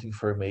relevant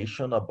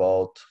information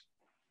about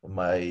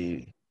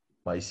my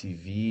my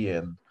CV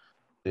and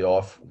the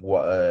off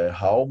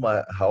how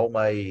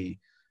my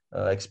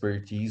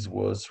expertise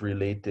was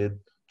related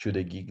to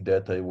the gig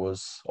that I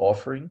was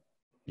offering,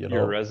 you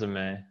Your know.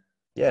 resume.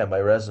 Yeah, my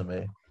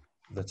resume.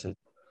 That's it.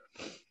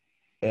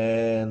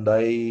 And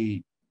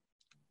I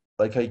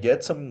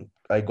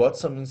got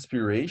some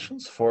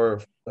inspirations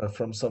for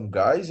from some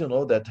guys, you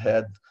know, that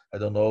had, I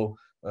don't know,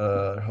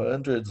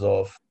 hundreds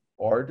of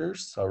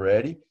orders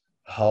already.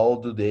 How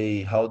did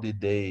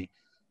they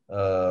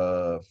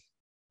uh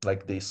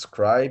like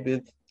describe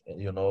it,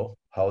 you know,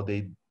 how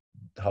did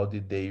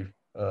they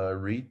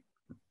read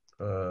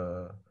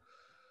uh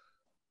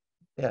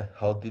yeah,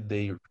 how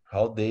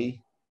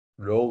they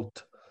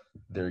wrote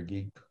their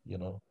gig, you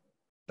know.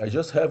 I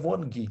just have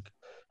one gig.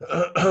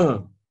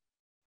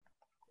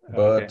 Okay.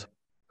 But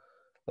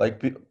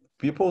like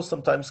people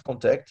sometimes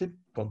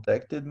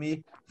contacted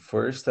me.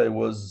 First I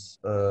was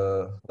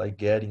like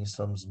getting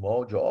some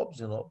small jobs,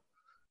 you know,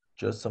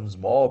 just some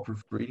small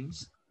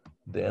proofreadings.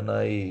 Then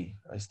I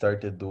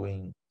started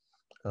doing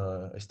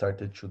I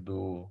started to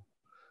do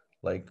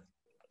like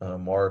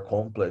more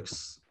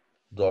complex.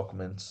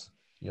 documents,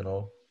 you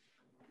know.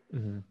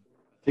 Hmm.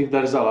 I think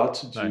there's a lot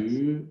to Nice.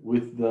 do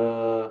with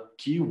the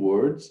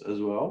keywords as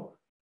well.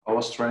 I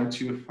was trying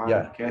to find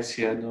Yeah,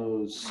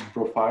 Cassiano's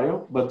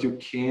profile, but you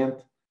can't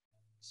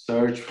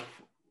search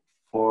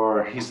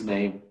for his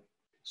name.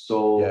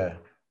 So yeah,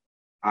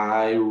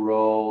 I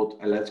wrote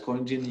electrical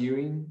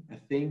engineering, I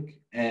think,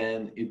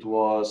 and it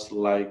was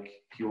like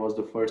he was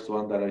the first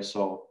one that I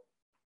saw.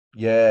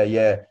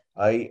 yeah.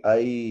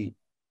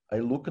 I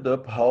looked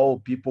up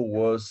how people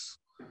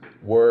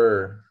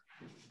were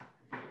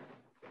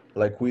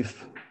like with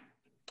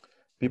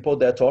people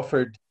that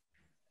offered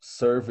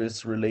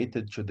service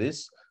related to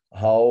this.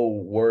 How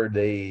were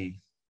they?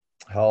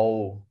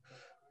 How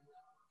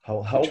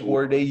how Which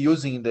were they was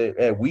using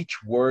the which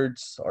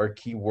words or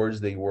keywords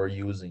they were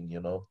using?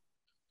 You know,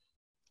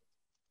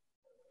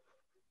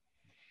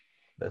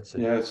 that's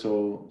it. yeah.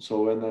 So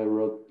when I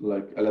wrote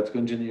like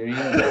electrical engineering,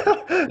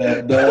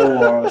 that there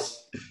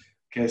was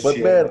But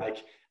Cassiano man, like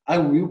I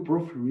will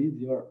proofread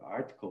your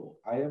article.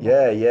 I am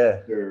a yeah.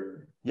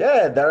 writer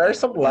Yeah, there are in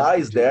some electrical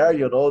lies there,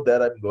 you engineering. know,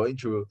 that I'm going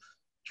to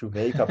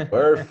make a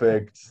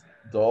perfect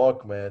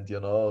document, you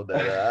know,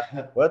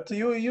 that but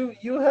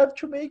you have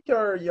to make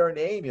your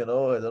name, you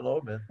know. I don't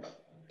know, man.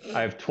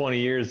 I have 20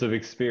 years of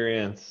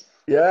experience.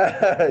 Yeah,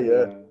 yeah.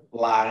 Yeah,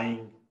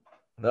 lying.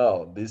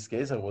 No, this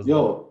case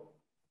Yo,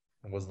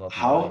 I was not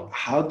lying.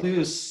 how do you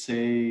Years.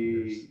 say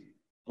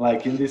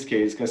like in this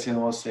case,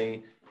 Cassiano was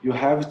saying you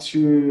have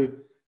to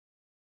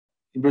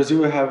in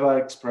Brazil we have an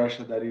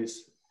expression that is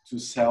to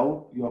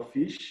sell your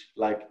fish,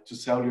 like to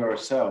sell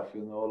yourself,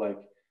 you know,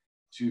 like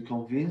to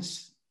convince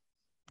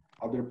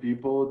other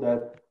people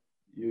that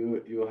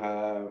you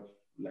have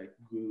like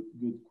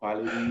good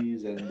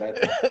qualities and that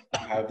you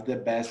have the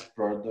best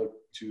product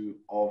to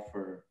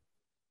offer.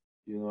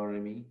 You know what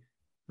I mean?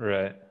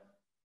 Right.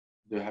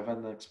 Do you have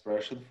an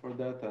expression for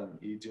that, an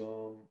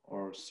idiom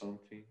or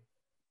something?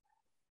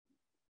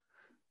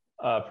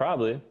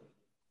 Probably.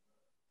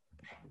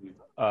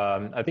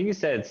 I think you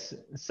said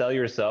sell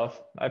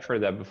yourself. I've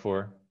heard that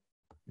before.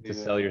 To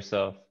sell Yeah,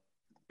 yourself.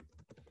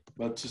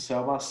 but to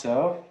sell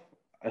myself,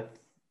 it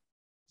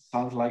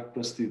sounds like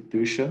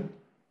prostitution.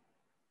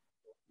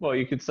 Well,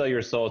 you could sell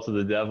your soul to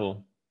the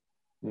devil.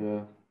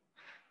 Yeah,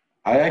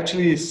 I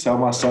actually sell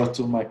myself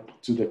to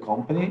the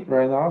company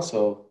right now,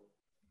 so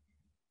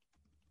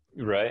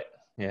Right.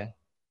 Yeah.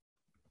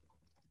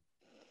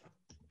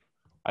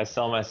 I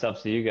sell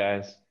myself to you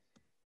guys.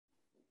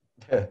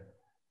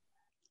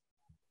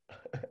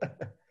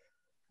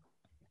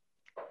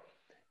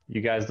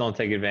 You guys don't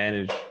take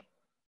advantage.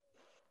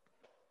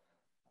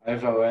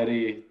 I've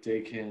already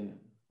taken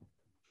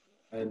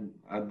an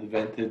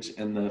advantage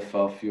enough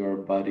of your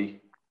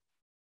body.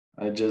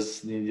 I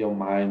just need your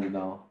mind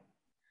now.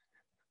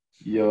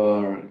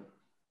 Your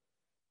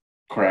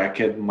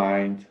cracked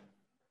mind.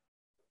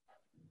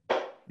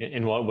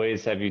 In what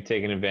ways have you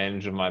taken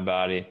advantage of my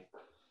body?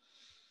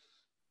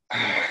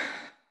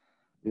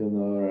 You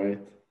know, right?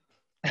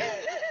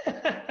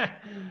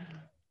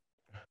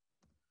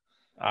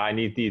 I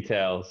need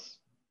details.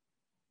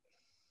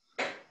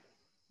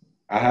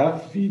 I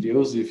have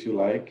videos if you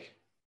like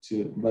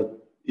to, but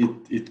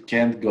it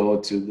can't go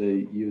to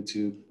the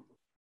YouTube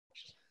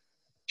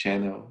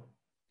channel.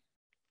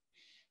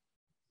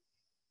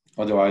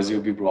 Otherwise,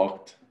 you'll be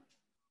blocked.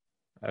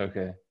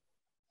 Okay.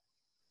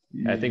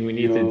 I think we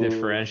need to You.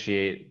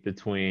 differentiate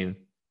between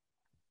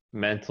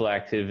mental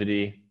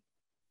activity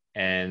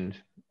and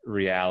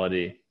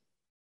reality.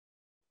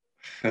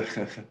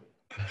 That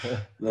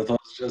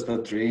was just a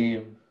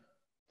dream.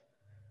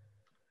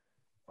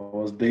 I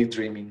was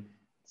daydreaming.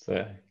 It's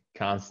a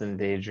constant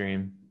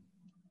daydream.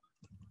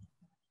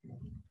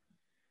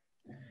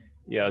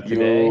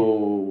 Today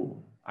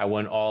You. I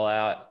went all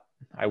out.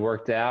 I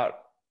worked out.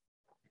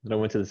 Then I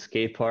went to the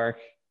skate park.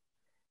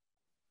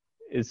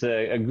 It's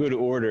a good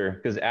order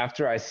because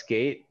after I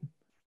skate,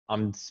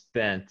 I'm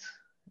spent.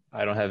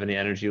 I don't have any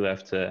energy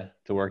left to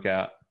work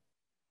out.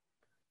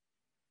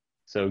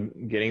 So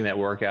getting that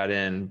workout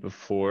in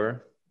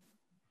before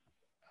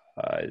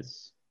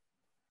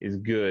is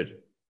good.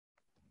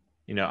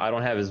 I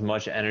don't have as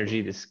much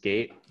energy to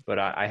skate, but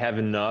I have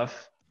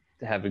enough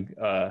to have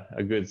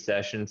a good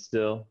session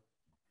still.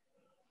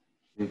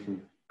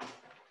 Mhm.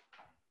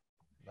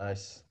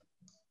 Nice.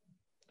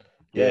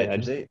 Yeah, Yeah, I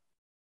just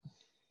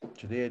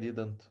today I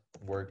didn't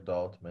work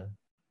out, man.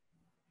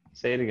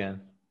 say it again.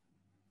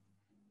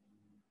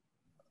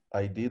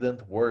 I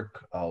didn't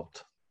work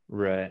out.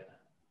 Right.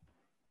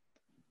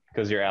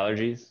 Because your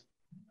allergies?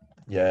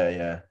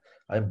 Yeah.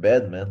 I'm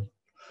bad, man.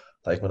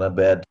 Like when I'm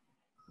bad,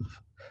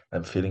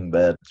 I'm feeling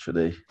bad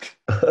today.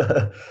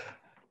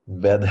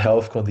 Bad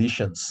health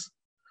conditions.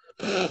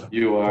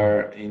 You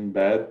are in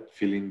bed,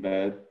 feeling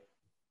bad.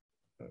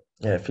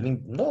 Yeah,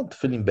 feeling not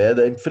feeling bad.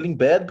 I'm feeling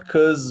bad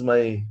because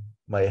my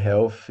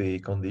healthy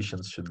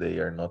conditions today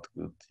are not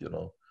good, you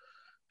know,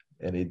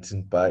 and it's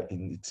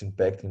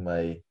impacting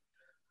my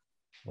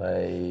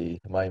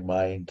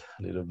mind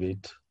a little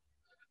bit.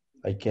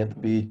 I can't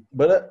be,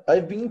 but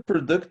I've been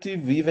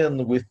productive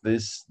even with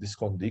this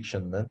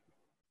condition, man.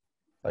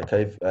 Like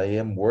I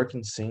am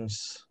working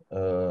since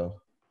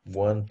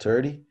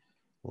 1:30,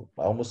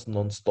 almost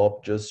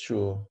non-stop just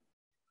to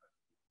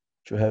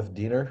have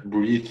dinner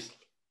Breathe.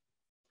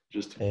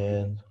 Just to breathe.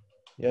 and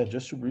yeah,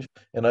 just to breathe.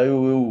 And I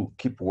will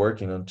keep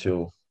working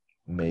until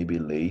maybe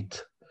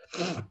late.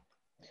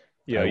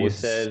 Yo, I you was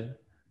said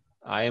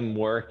I am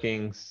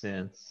working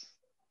since.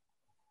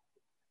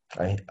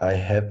 I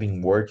have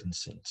been working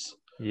since.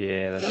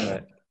 Yeah, that's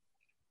right.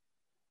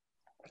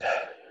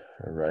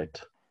 All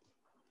right.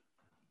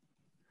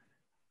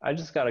 I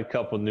just got a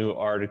couple new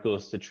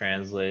articles to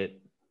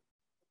translate.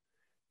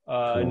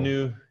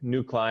 Cool.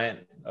 New client,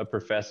 a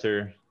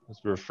professor was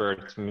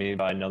referred to me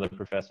by another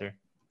professor.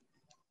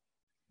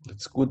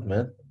 That's good,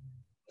 man.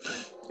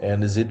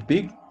 And is it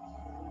big?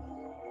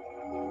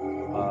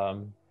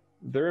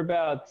 They're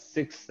about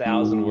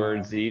 6,000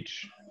 words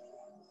each.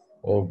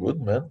 Oh,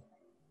 good, man.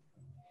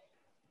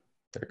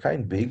 They're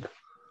kind of big.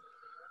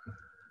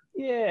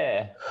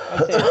 Yeah,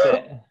 I'd say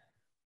it's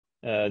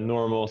a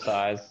normal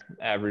size,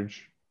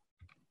 average.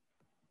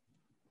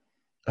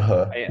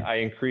 Uh-huh. I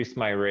increased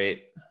my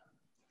rate.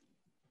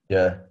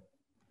 Yeah.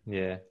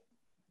 Yeah, I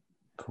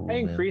Cool, man.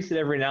 increase it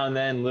every now and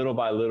then, little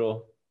by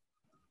little.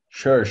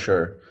 Sure,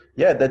 sure.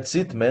 Yeah, that's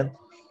it, man.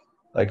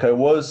 Like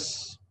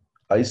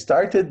I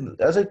started,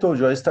 as I told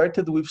you, I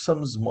started with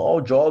some small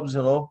jobs,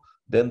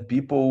 then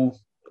people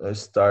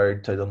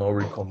start, I don't know,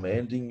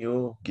 recommending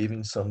you,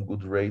 giving some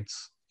good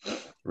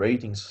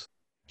ratings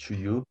to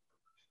you.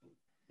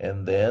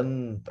 And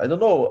then, I don't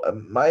know,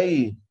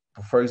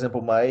 for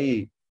example,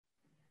 my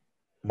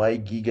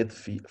gig at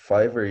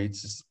Fiverr,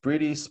 it's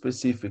pretty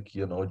specific,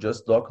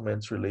 just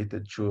documents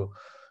related to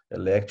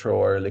electro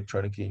or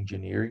electronic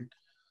engineering.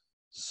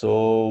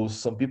 So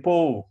some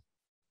people,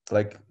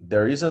 like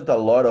there isn't a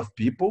lot of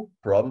people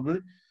probably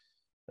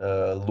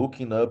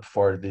looking up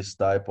for this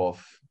type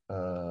of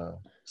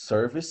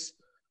service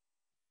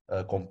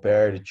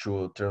compared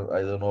to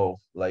I don't know,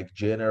 like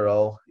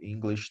general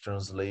English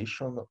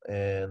translation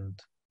and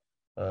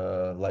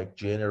like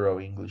general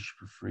English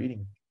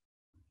proofreading.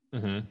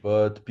 Mm-hmm.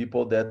 But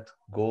people that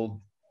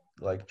go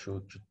like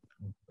to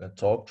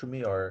talk to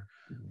me or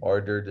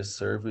order the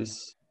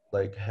service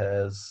like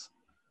has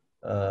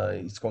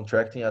is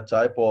contracting a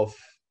type of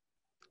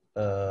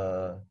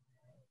uh,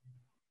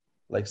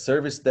 like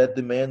service that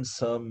demands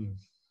some,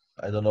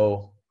 I don't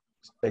know,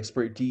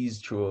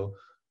 expertise to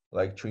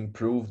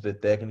improve the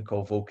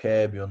technical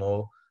vocab, to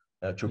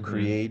Mm-hmm.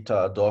 create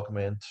a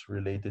document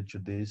related to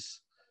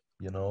this,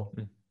 you know.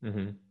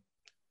 Mm-hmm.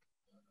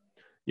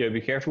 Yeah,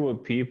 be careful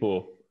with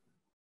people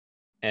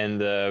and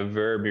the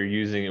verb you're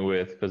using it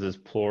with because it's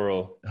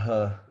plural.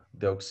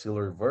 The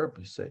auxiliary verb,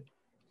 you say?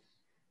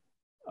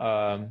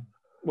 Um,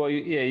 well,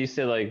 yeah, you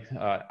said like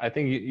I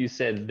think you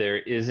said there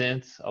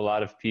isn't a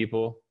lot of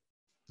people.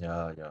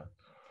 Yeah, yeah,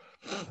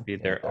 Be yeah.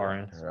 there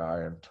aren't, There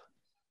aren't.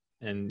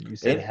 and you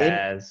said And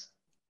has.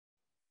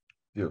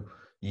 you,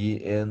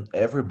 and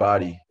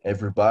everybody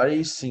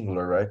is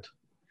singular, right?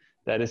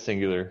 That is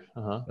singular.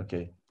 Uh-huh.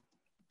 Okay,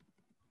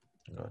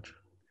 gotcha.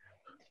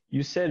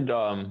 You said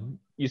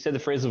the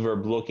phrasal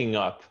verb looking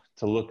up,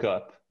 to look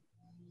up,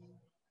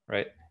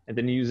 right? And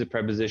then you use a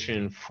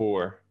preposition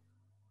for.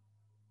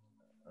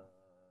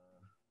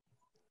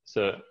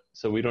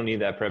 So we don't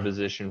need that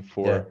preposition Yeah,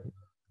 for.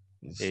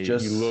 it's You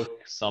just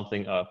look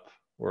something up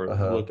or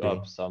look okay,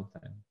 up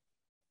something.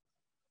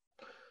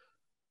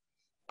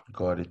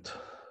 got it.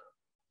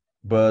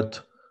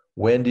 But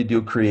when did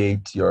you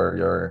create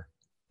your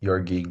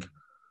gig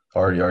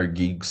or your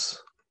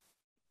gigs?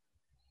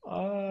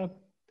 Uh,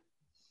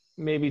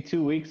 Maybe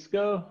 2 weeks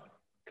ago,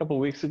 a couple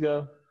weeks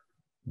ago,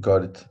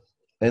 Got it.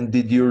 And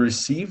did you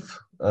receive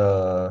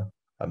a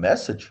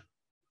message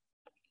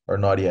or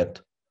not yet?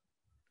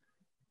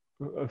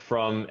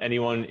 from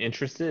anyone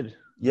interested.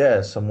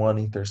 Yeah, someone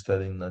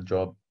interested in a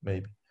job,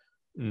 maybe.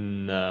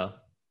 No.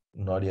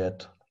 Not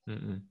yet.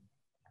 Mm-mm.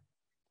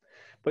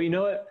 But you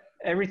know what?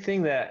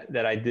 Everything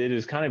that I did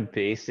was kind of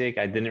basic.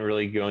 I didn't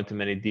really go into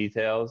many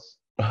details,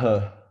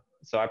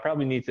 so I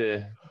probably need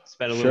to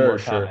spend a little Sure, more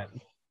sure.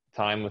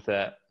 time with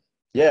that.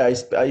 Yeah,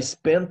 I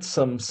spent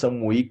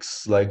some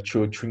weeks like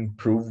to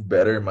improve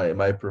better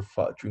my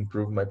profile, to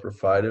improve my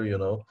profile,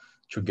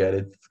 to get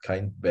it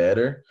kind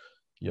better,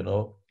 you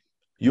know.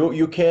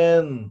 You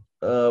can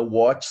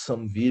watch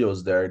some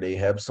videos there. They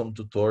have some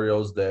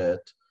tutorials that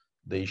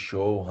they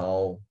show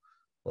how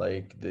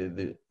like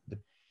the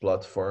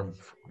platform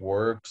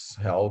works.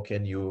 How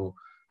can you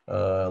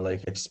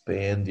like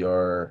expand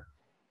your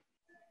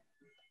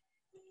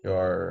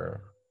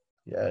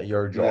yeah,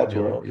 your job,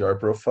 Network. your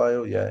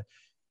profile, yeah,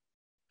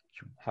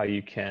 How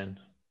you can,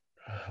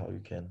 how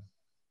you can.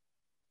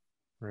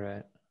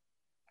 right?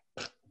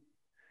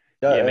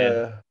 Yeah, Yeah,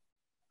 man.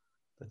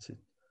 that's it.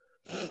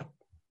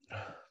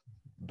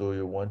 Do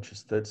you want to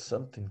study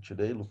something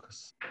today,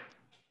 Lucas?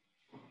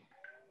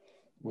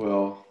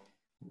 Well,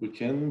 we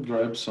can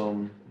grab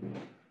some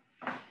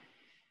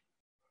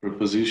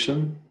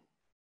preposition.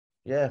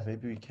 Yeah,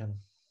 maybe we can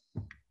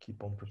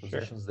keep on Sure.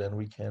 prepositions, then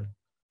we can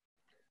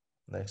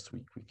next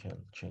week we can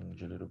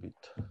change a little bit.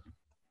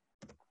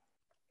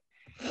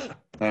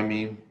 I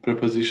mean,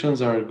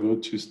 prepositions are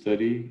good to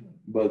study,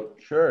 but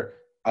Sure.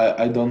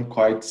 I don't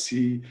quite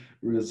see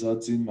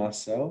results in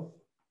myself.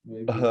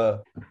 Maybe.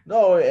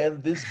 No,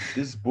 and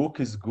this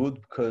book is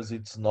good because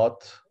it's not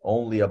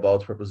only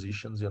about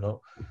prepositions, you know.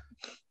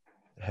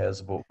 It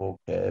has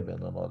vocab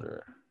and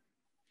another,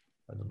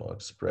 I don't know,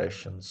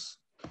 expressions,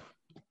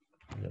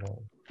 you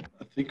know.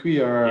 I think we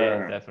Yeah,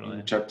 are in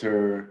definitely.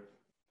 chapter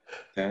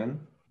 10.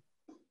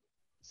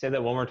 Say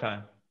that one more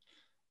time.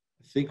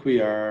 I think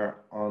we are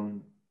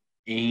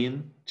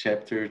in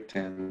chapter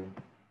 10.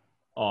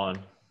 On.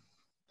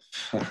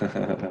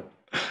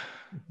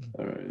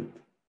 All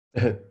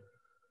right.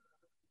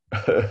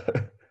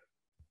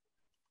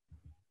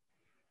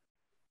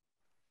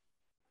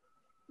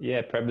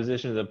 Yeah,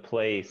 preposition is a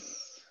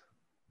place.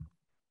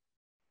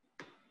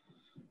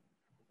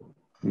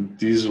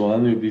 This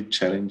one will be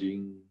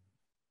challenging.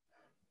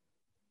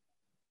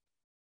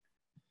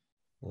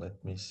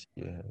 Let me see.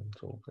 I haven't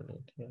opened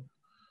it yet.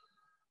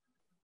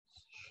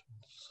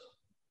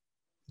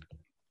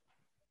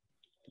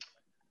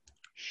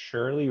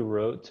 Shirley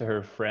wrote to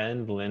her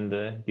friend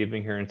Linda,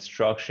 giving her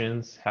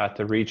instructions how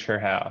to reach her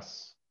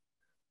house.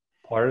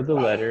 Part of the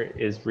letter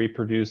is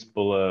reproduced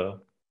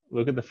below.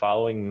 Look at the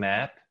following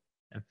map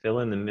and fill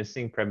in the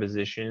missing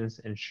prepositions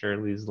in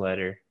Shirley's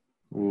letter.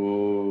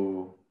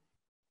 Whoa.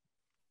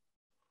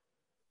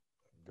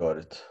 Got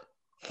it.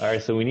 All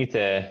right, so we need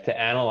to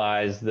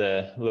analyze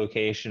the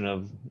location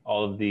of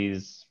all of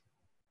these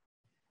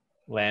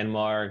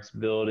landmarks,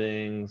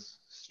 buildings,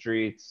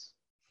 streets.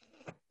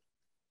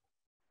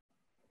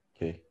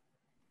 Okay.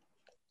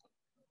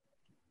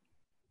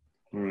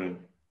 All right.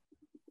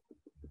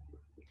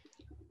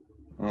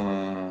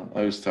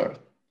 I will start.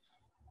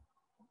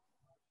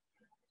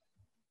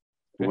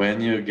 Okay.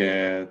 When you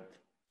get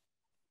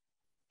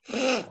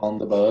on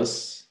the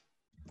bus,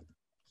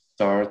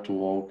 start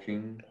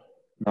walking.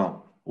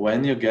 No,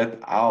 when you get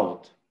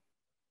out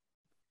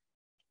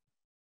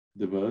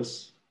the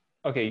bus.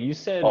 Okay, you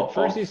said Oh,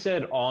 first you off.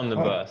 said on the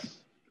bus.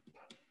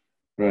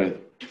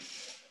 Right.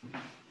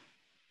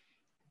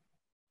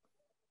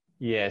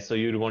 Yeah, so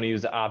you'd want to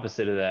use the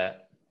opposite of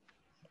that.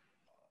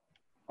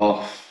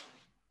 Off.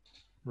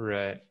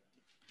 Right.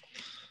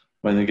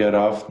 When you get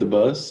off the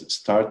bus,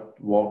 start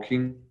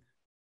walking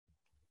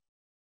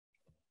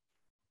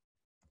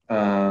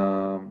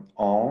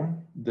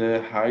on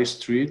the high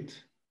street.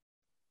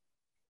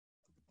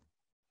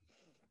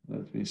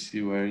 Let me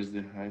see, where is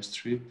the high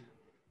street?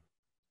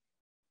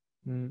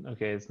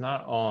 Okay, it's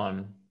not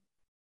on.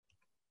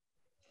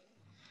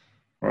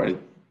 Right,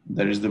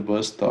 there is the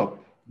bus stop.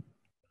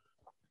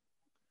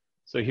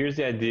 So here's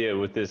the idea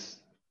with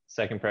this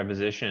second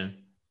preposition.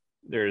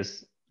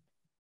 There's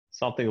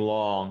something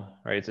long,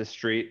 right? It's a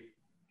street.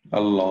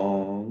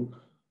 Along.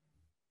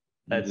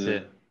 That's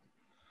it.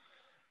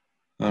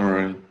 All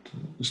right,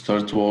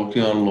 start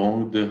walking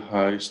along the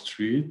high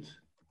street.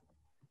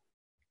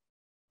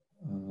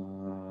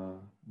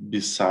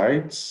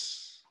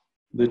 Besides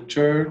the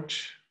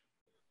church,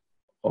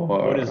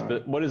 or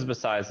What is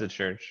besides the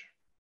church?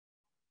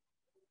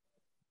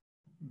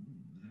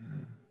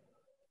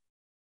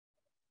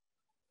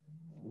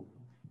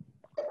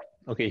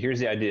 Okay, here's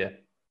the idea.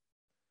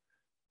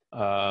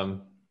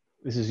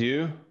 This is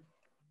you.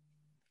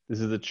 This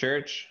is the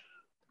church.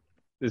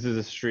 This is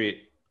the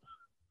street.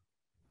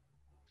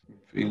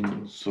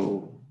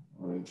 so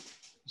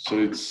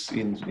it's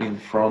in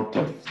front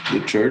of the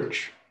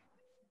church.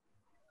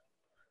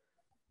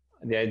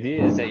 The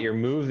idea is that you're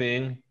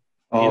moving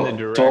in the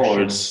direction.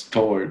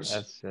 Towards.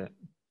 That's it.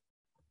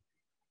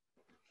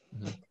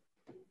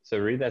 So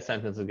read that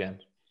sentence again.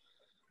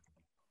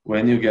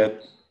 When you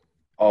get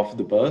off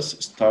the bus,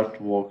 start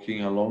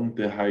walking along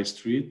the high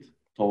street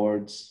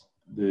towards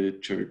the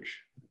church.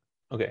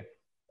 Okay.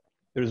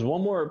 There's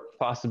one more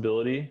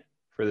possibility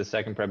for the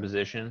second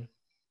preposition.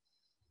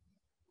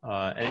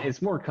 And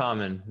it's more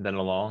common than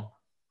along,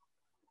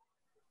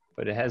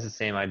 but it has the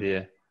same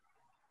idea.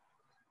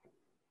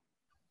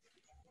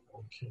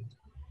 Okay.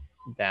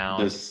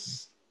 Down.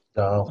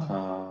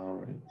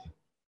 Down. Right.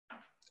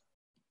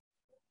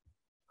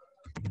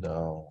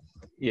 Down.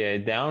 Yeah,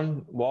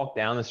 down, walk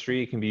down the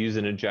street can be used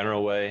in a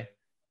general way,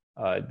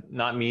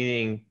 not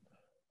meaning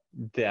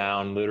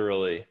down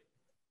literally,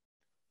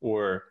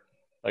 or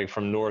like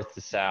from north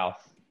to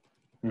south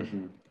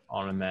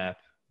on a map,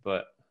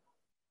 but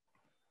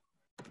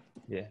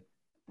yeah.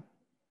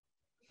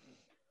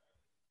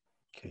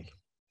 Okay.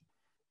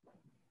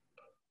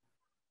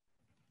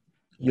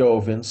 Yo,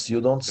 Vince,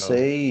 you don't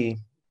say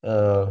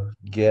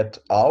get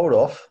out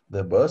of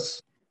the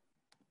bus?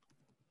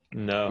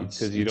 No,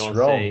 because you It's don't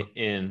wrong. say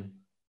in.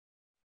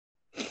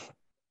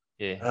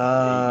 Yeah,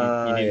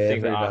 you need to É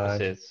think the verdade.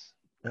 opposites.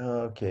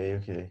 Okay,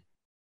 okay.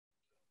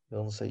 You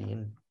don't say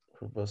in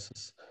for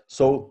buses.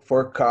 So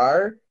for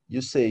car,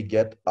 you say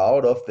get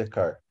out of the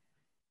car.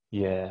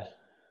 Yeah,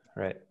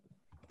 right.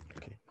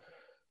 Okay.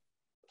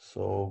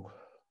 So,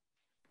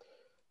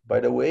 by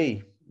the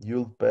way,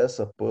 you'll pass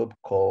a pub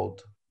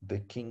called the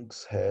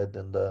King's Head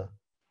and the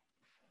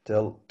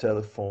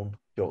telephone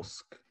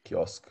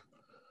kiosk.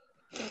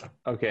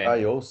 Okay.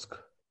 Kiosk.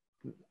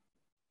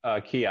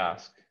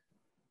 Kiosk.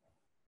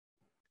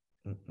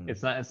 Mm-mm.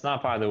 It's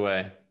not by the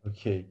way.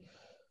 Okay.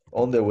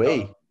 On the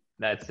way.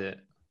 That's it.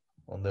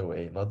 On the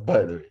way, not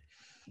by the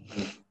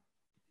way.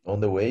 On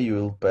the way, you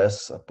will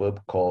pass a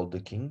pub called the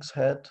King's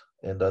Head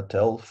and a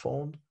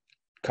telephone.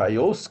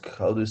 Kiosk?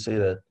 How do you say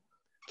that?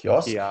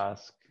 Kiosk?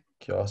 Kiosk.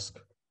 Kiosk.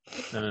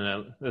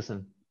 No.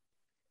 Listen.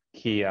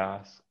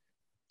 Kiosk.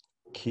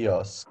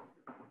 Kiosk.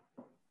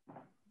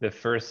 The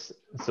first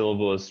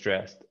syllable is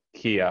stressed.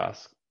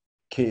 Kiosk.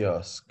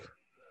 Kiosk.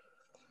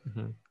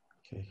 Mm-hmm.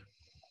 Okay.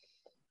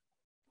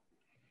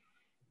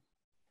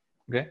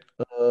 Okay.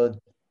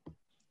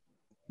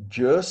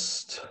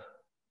 Just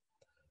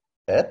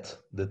at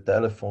the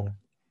telephone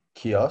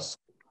kiosk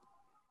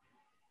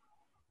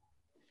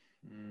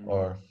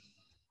or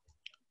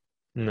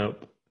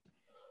Nope.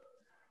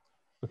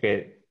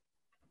 Okay.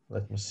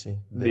 let me see.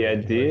 The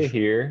idea English.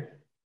 here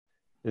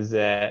is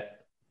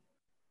that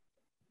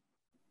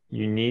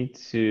you need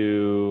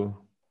to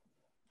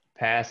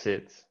pass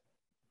it.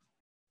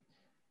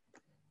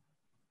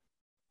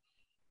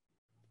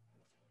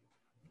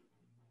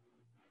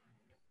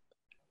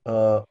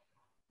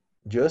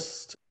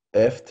 Just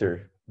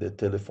after the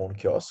telephone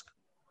kiosk.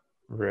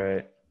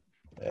 Right.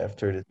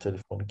 After the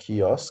telephone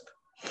kiosk.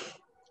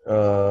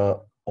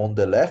 On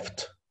the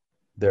left,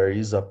 there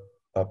is a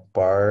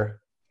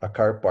car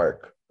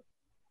park.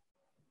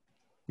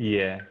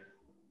 Yeah.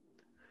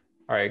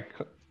 All right.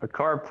 A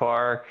car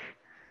park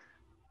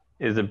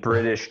is a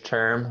British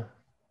term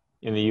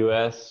in the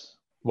US.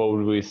 What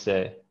would we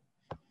say?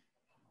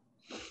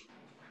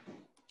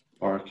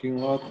 Parking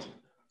lot.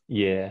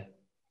 Yeah.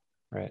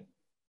 Right.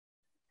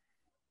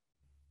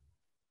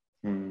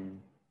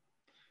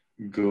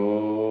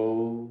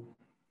 Go.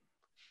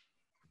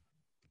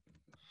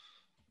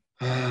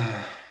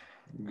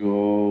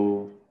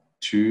 Go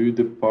to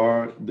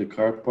the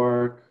car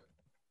park.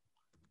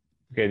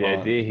 Okay. The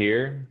idea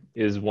here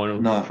is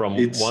one No, from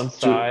it's one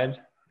side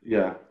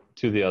yeah.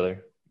 to the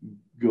other.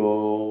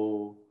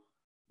 Go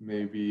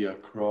maybe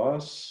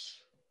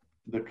across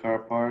the car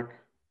park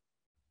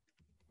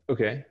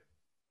Okay.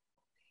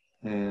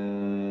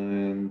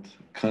 and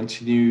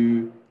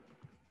continue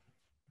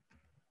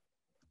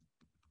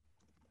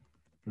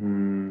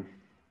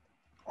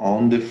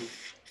on the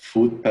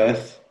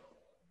footpath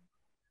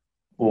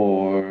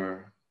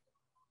or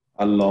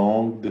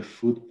along the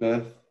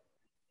footpath.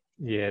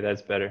 Yeah,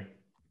 that's better.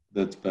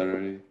 That's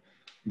better.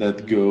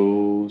 That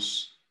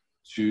goes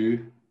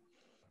to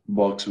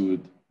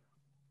Boxwood,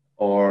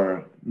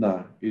 or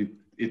no,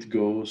 it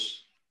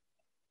goes.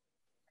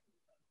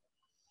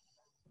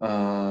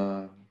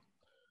 Yeah,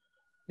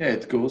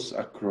 it goes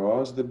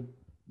across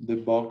the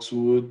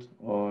boxwood,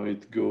 or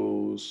it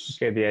goes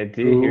Okay. The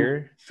idea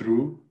here.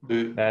 through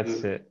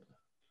That's the it.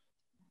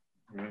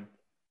 right.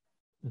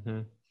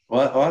 Mm-hmm.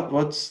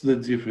 What's the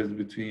difference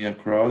between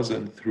across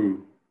and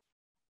through?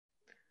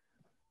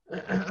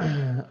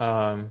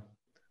 um,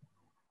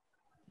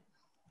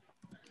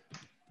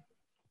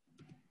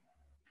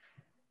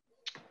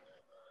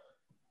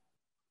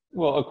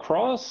 well,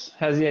 across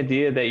has the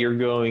idea that you're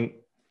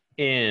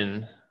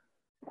in,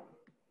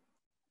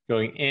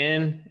 going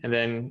in and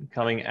then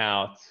coming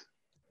out.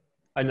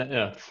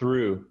 No,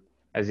 through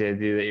has the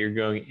idea that you're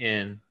going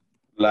in.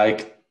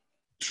 Like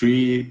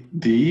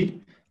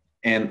 3D,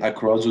 and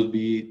across would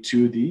be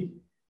 2D.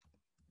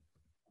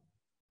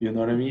 You know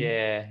what I mean?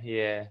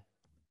 Yeah.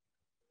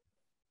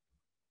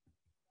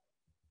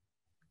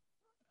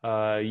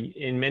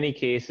 In many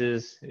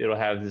cases, it'll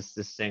have this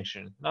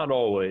distinction. Not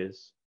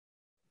always.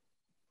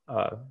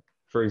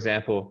 For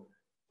example,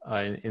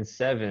 in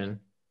 7,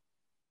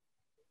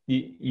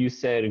 you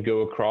said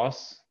go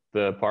across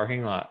the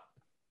parking lot,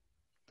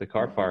 the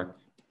car park,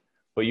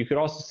 but you could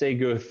also say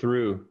go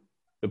through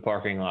the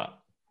parking lot.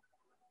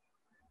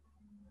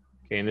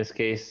 Okay, in this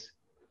case,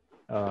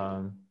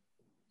 yeah,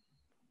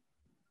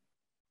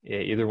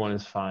 either one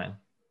is fine.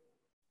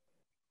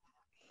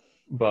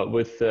 But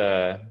with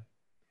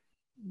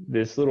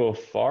this little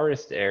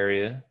forest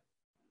area,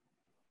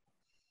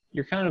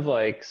 you're kind of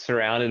like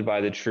surrounded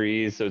by the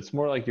trees, so it's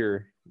more like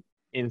you're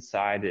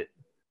inside it.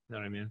 You know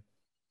what I mean?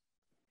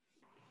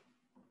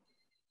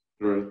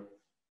 Right.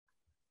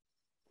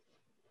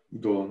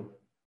 Go on.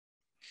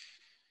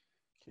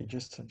 Okay,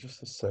 just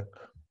a sec.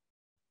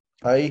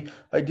 I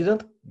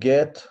didn't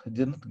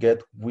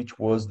get which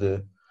was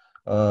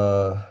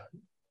uh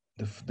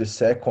the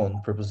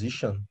second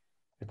preposition.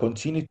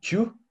 Continue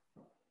to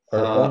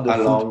or on the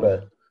Along.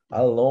 footpath.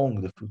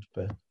 Along the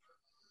footpath.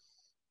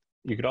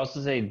 You could also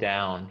say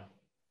down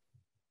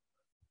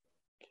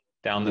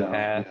the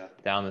path, Yeah.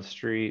 down the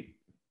street.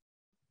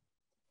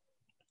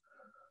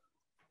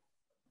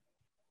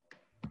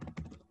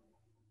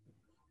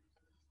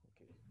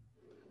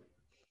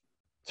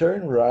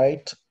 Turn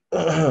right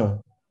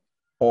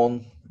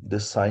on the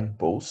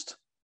signpost.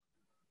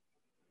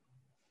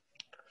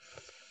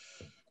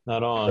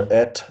 Not on.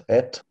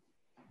 At.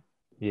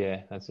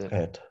 Yeah, that's it.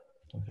 At.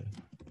 Okay.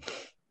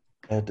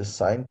 At the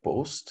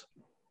signpost.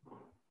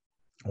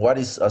 What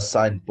is a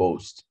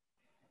signpost?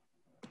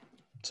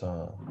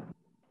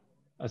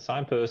 A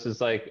signpost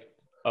is like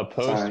a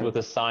post Sign. with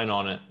a sign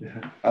on it.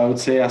 Yeah. I would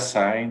say a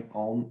sign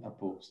on a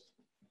post.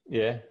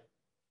 Yeah.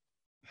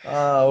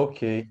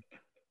 Okay.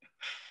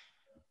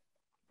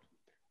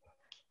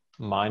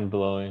 Mind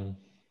blowing.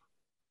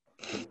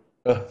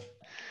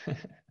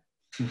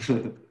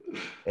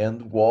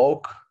 And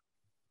walk.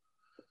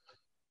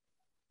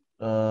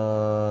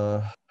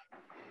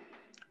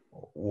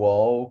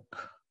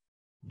 Walk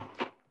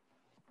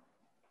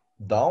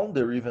down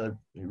the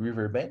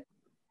riverbank.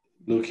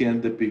 Looking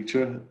at the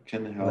picture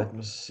can help. Let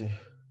me see.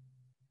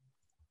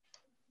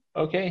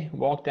 Okay,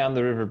 walk down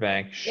the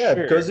riverbank. Yeah,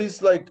 Sure. because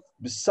it's like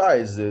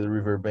besides the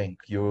riverbank,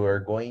 you are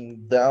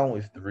going down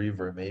with the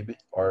river, maybe,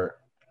 or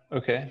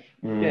Okay.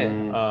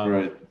 Yeah.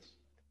 Right.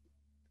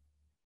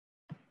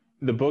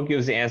 The book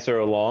gives the answer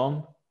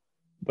along,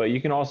 but you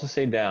can also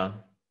say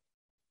down.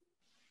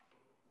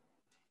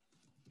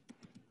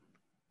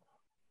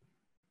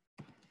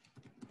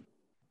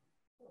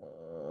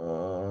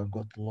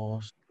 got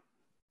lost.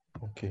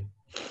 Okay.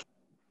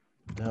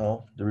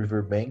 Now the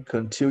riverbank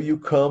until you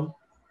come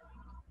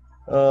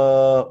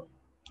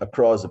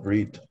across the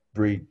bridge.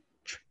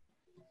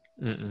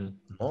 Mm-mm.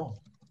 No,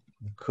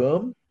 you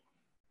come.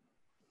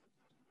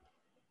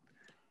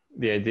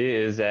 The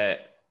idea is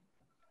that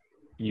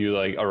you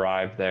like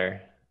arrive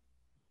there.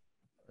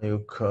 You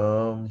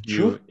come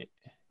You, to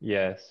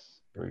yes.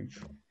 bridge.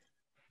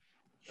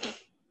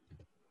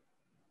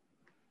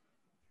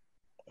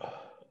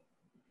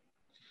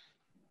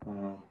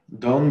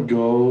 Don't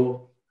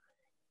go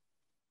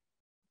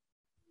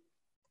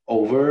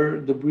over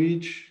the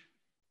bridge,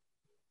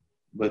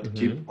 but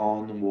keep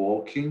on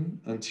walking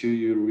until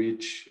you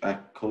reach a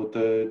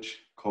cottage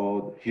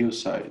called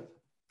Hillside.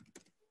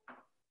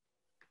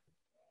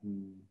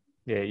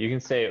 Yeah, you can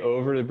say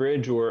over the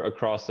bridge or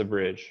across the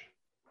bridge.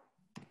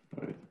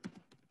 Right.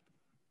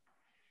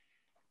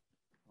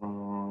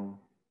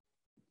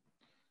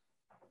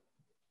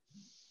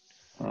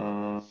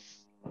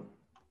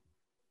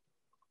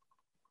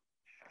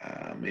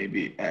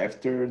 Maybe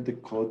after the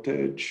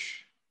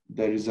cottage,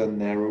 there is a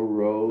narrow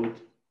road,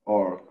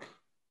 or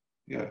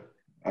yeah,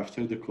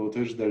 after the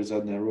cottage, there is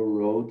a narrow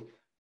road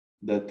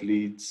that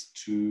leads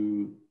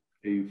to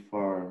a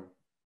farm.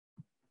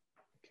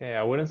 Okay,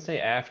 I wouldn't say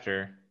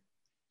after.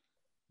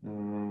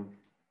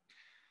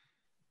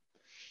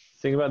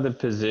 Think about the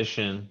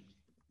position.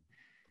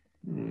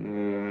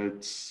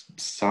 It's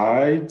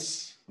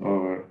sides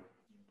or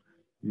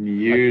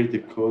near the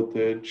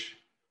cottage,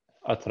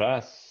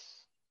 Atrás.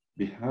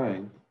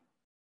 behind.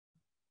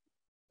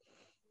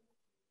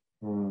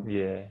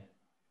 Yeah.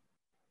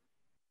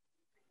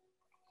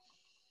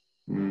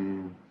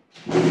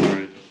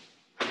 Right.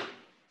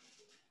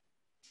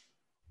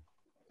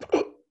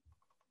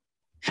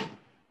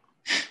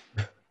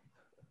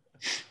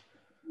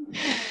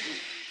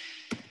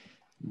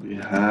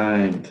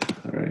 Behind,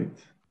 right.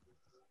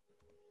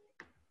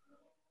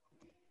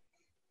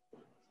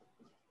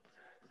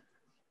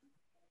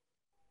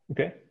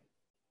 Okay.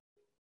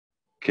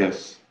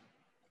 Guess.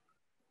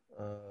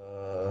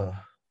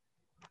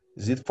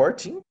 Is it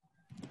 14?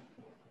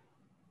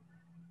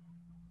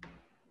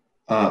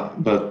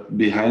 But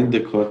behind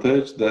the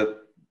cottage, that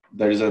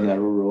there is a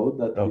narrow road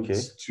that Okay.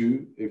 leads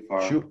to a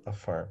farm. To a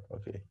farm.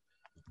 Okay.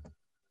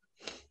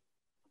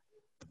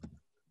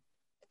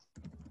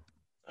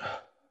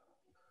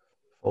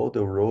 Follow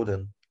the road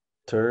and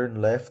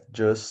turn left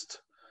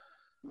just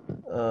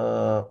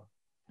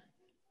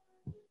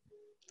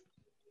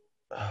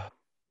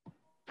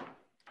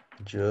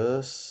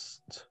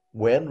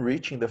when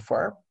reaching the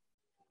farm.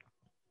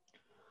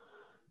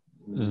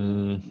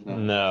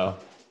 No.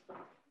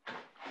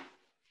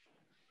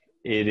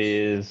 It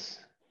is.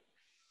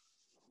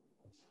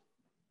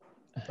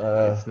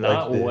 It's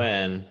not like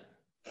when.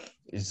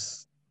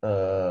 Is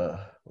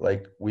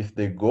like with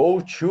the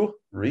goal to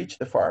reach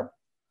the farm.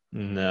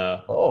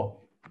 No.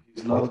 Oh,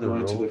 He's not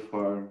going to the road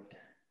farm.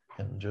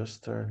 and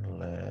just turn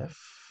left.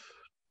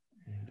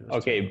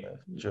 Okay. Turn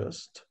left,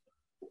 just.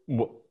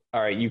 All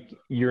right.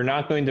 You're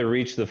not going to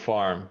reach the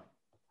farm.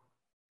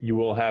 You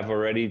will have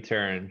already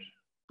turned.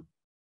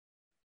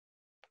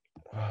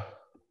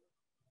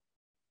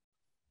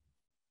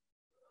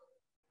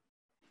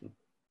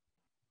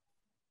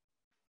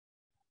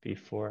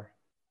 Before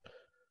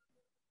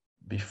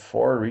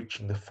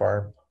reaching the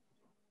farm.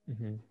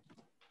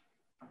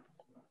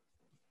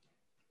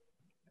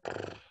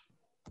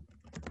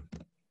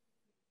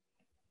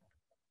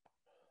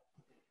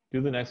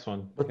 Do the next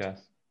one,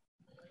 Cass.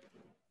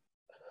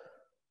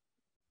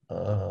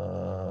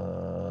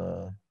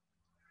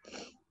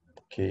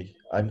 Okay,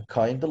 I'm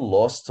kind of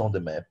lost on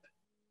the map.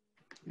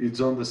 It's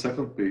on the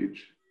second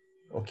page.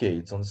 Okay,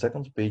 it's on the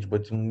second page,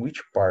 but in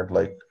which part?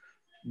 Like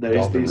there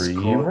is this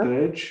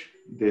cottage,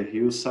 the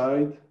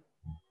hillside,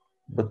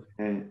 but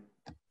and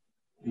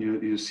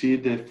you see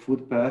the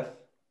footpath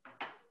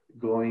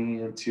going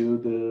into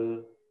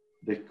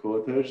the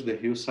cottage, the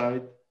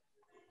hillside.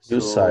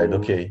 Hillside,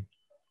 okay.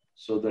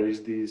 So there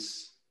is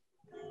this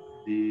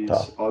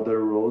other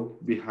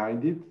road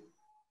behind it.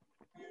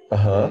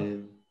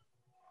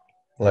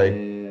 Like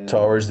And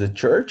towards the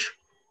church?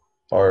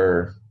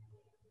 Or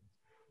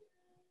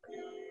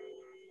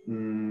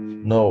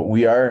no,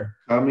 we are.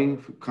 coming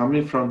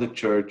from the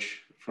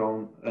church,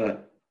 from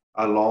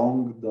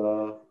along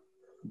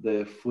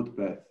the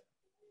footpath,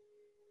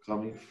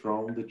 coming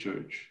from the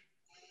church.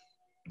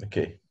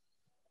 Okay.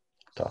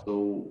 Tá.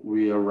 So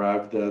we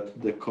arrived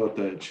at the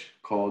cottage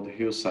called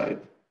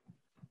Hillside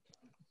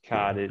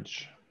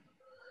Cottage.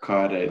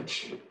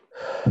 Cottage,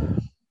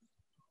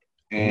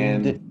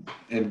 In the,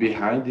 and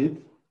behind it,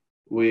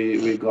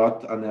 we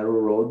got a narrow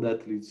road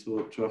that leads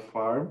to a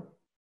farm,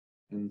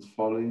 and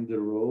following the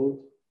road,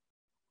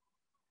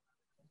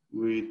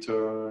 we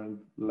turned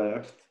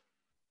left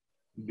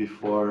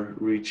before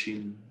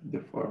reaching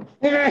the farm.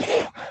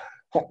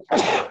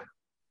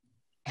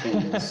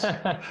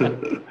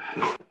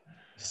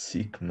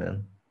 sick,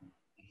 man.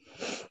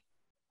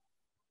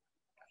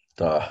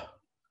 Tá.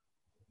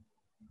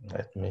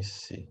 Let me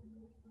see.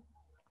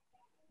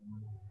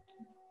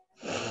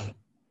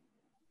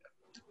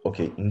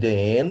 Okay, in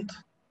the end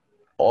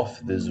of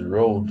this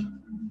road,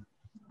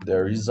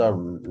 there is a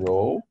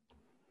row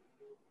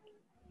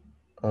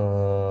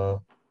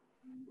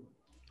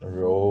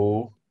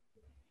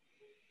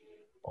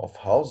of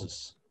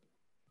houses.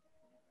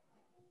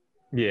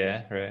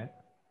 Yeah, right.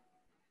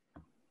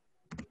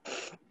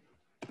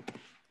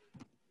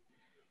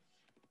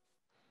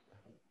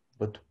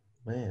 But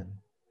man,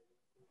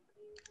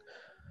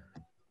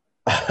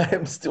 I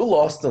am still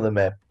lost on the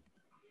map.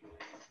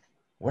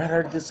 Where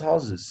are these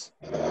houses?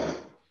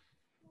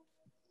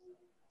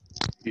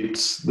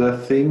 It's the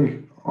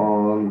thing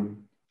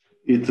on.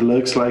 It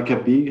looks like a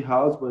big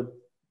house, but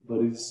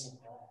it's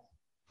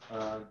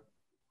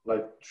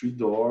like 3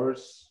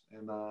 doors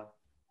and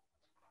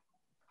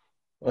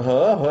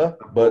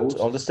But post.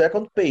 on the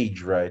second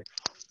page, right?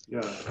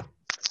 Yeah.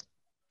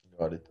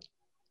 Got it.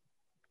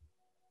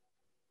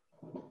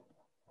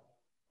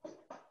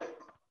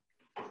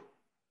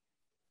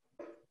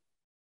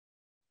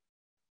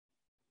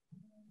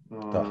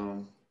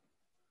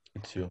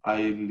 It's you.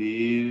 I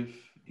live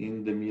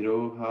in the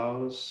middle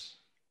house.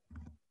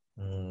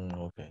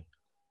 Okay.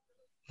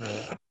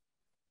 Right.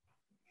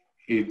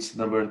 It's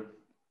number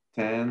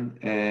 10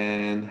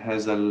 and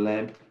has a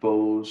lamp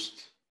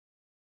post.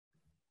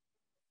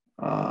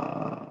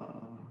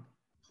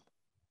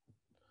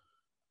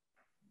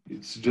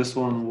 It's just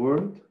one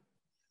word.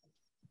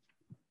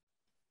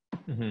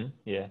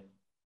 Yeah.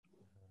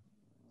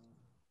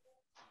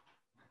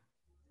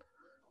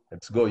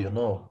 Let's go, you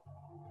know.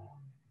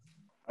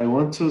 I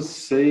want to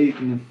say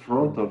in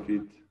front of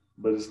it,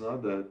 but it's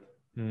not that.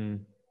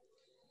 And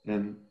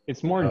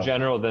It's more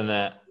general than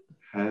that.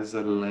 has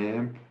a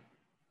lamp.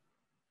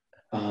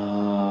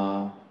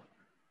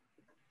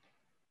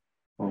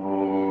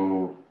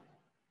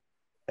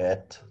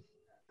 At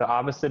The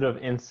opposite of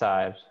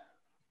inside.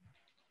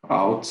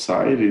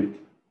 Outside it.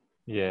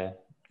 Yeah.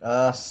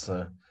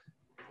 sir.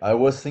 I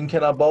was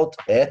thinking about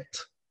at.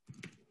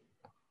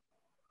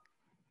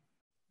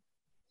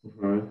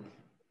 Right.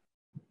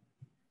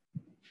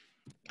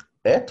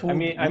 At I would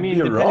mean, be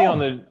depending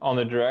wrong. on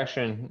the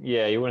direction,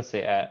 yeah, you wouldn't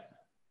say at.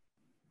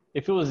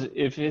 If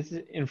it's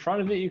in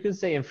front of it, you could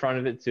say in front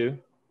of it too.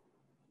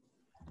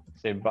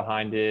 Say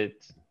behind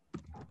it,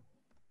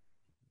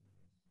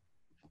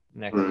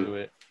 next to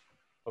it.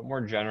 But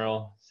more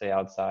general, say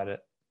outside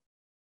it.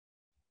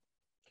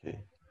 Okay.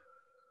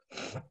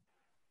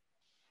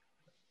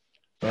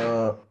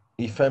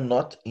 If I'm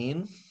not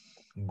in,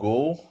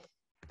 go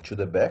to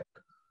the back.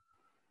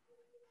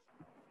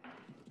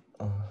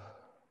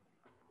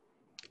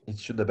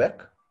 It's to the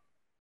back.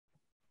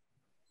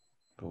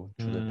 Go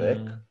to the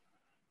back,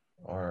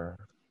 or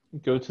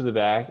go to the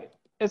back.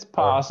 It's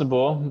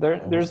possible.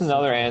 There's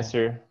another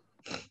answer.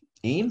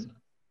 In?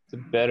 It's a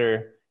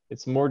better.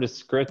 It's a more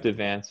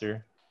descriptive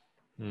answer.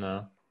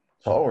 No.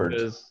 Forward.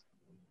 Because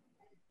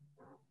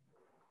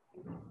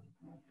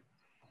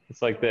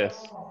it's like this.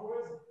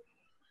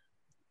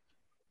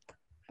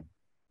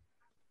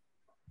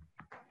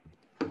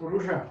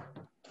 Coruja.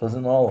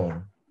 Fazendo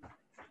aula.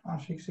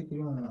 Achei que você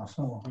queria uma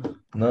ação.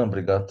 Não,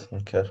 obrigado.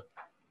 Não quero.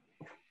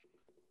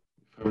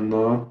 I'm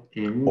not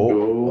in,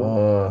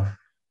 go.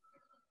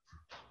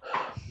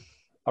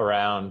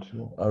 Around.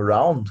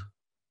 Around?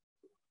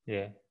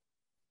 Yeah.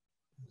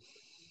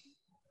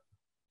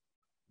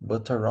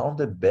 But around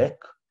the back?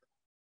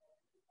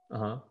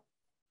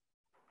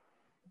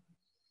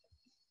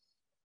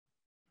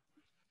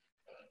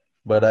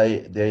 But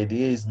the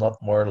idea is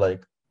not more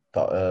like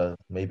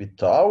maybe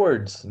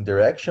towards in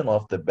direction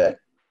of the back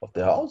of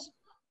the house?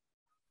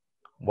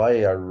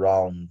 Why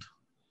around?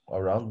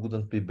 Around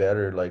wouldn't be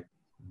better, like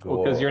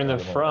go because you're in the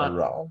front.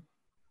 Around?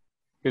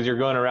 Because you're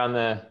going around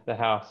the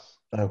house.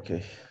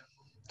 Okay.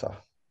 Tá.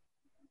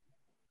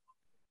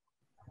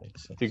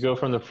 Makes sense. If you go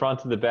from the front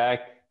to the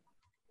back,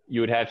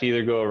 you would have to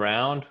either go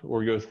around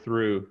or go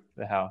through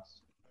the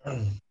house.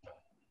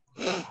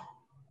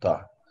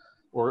 Tá.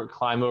 Or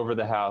climb over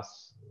the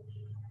house.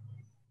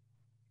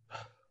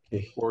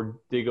 Okay. Or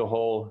dig a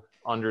hole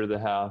under the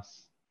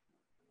house.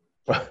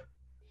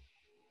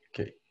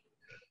 Okay.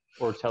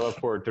 Or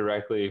teleport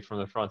directly from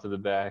the front to the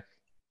back.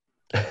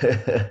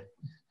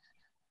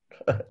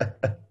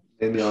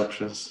 Any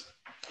options?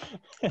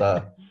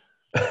 Tá.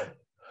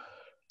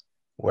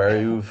 Where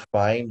you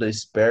find the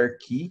spare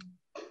key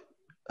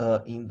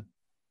in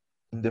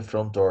the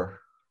front door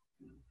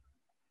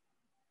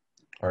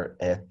or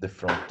at the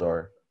front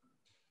door.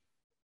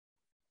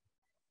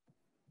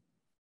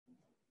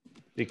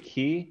 The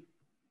key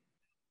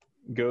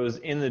goes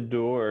in the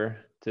door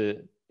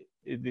to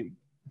the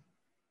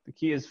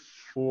key is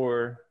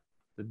for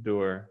the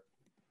door.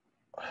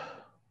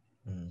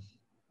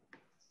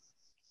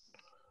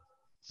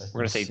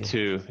 We're gonna say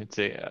two. It's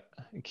a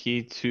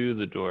key to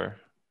the door.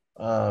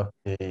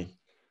 Okay.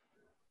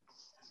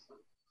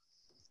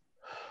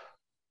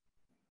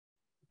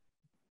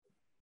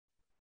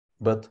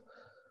 But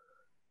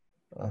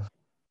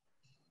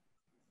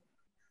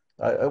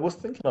I was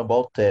thinking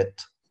about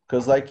that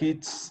because like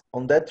it's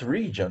on that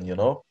region, you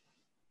know,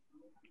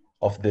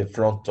 of the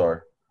front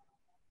door.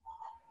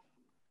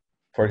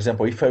 For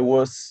example, if I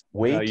was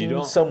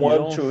waiting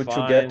someone to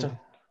get.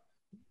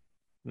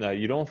 No,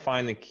 you don't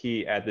find the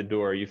key at the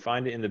door. You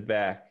find it in the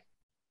back.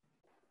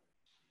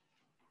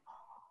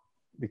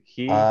 The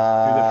key to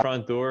the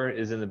front door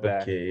is in the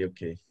back.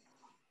 Okay.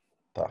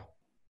 Tá.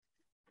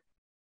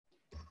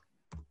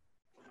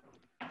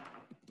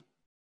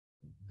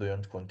 Do you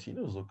want to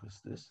continue,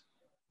 Lucas, this?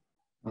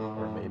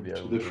 Or maybe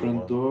To the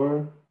front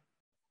door.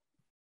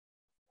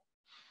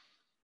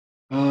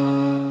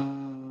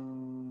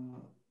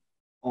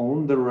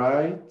 On the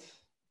right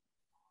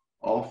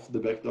of the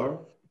back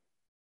door.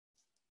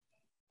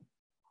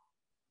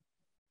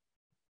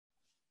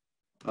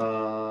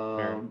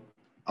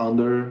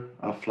 Under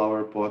a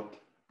flower pot.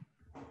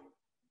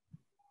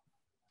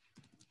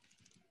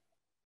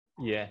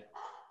 Yeah,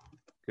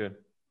 good.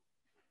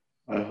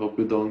 I hope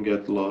you don't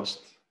get lost.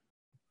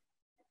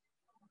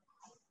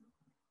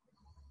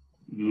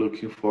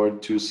 Looking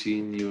forward to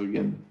seeing you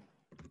again.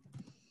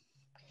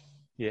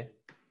 Yeah.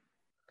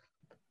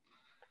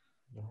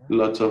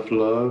 Lots of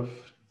love,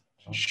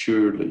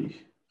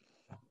 surely.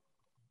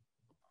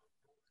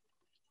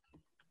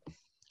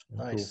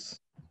 Nice.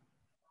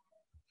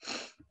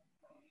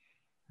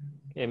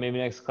 Yeah, maybe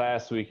next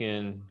class we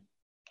can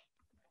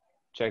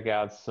check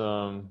out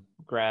some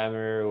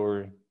grammar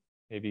or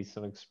maybe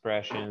some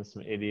expressions,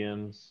 some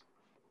idioms.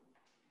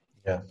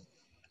 Yeah.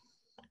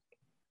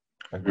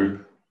 Agree.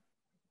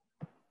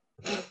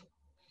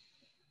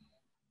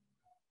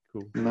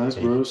 Cool. Nice,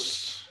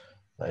 bros.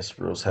 Nice,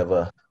 bros. Have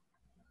a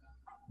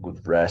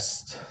good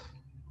rest.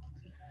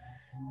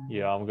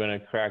 Yeah, I'm gonna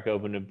crack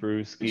open a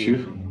brewski,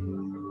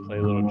 You? play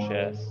a little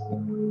chess.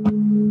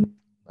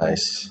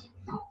 Nice.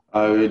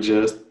 I will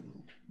just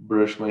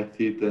brush my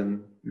teeth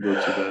and go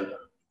to bed.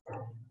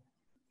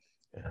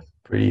 Yeah,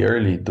 pretty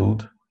early,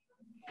 dude.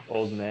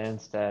 Old man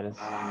status.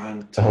 I'm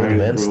Old tired,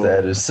 man bro.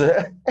 status.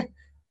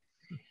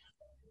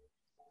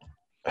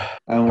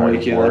 I'm Hard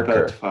waking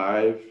worker. up at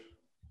 5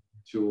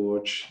 to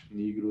watch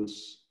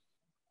Negros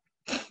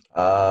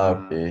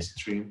Okay.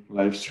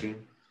 live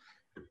stream.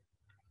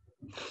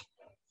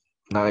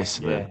 Nice,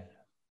 man.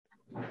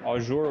 Yeah.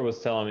 Ajur was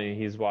telling me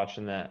he's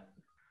watching that.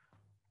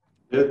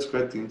 Yeah, it's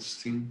quite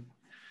interesting.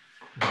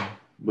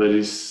 But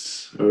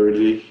it's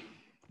early.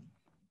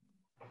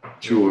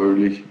 Too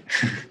early.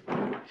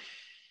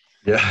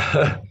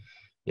 Yeah.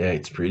 Yeah,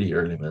 it's pretty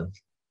early, man.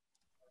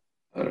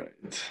 All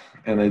right.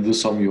 And I do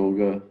some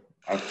yoga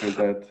after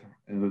that,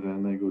 and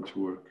then I go to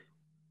work.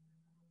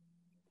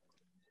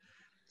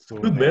 Cool,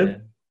 Good,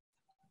 man.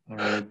 All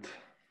right.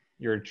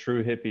 You're a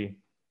true hippie.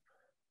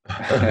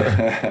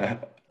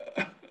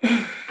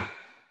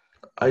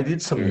 I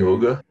did some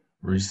yoga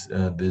these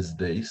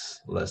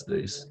last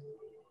days.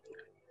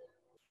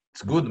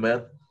 It's good,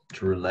 man,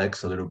 to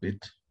relax a little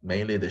bit.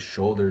 Mainly the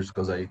shoulders,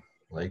 because I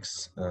like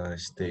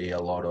spend a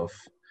lot of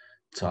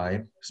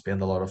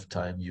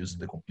time using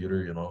the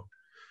computer, you know.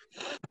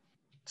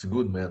 It's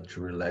good, man,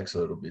 to relax a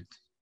little bit.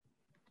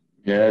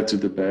 Yeah, to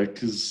the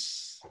back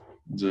is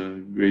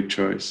the great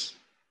choice.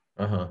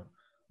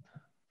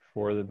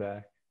 For the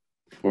back.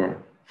 For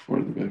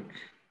the back.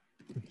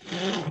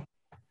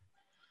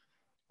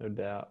 No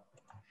doubt.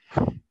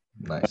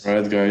 Nice. All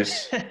right,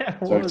 guys.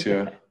 Talk to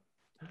you.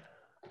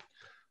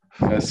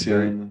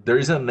 There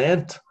is an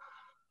ant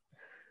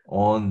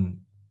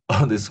on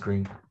the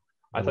screen.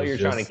 I thought you were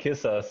trying to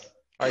kiss us.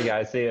 All right,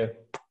 guys. See ya.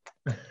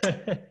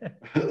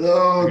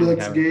 Oh,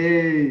 that's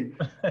gay.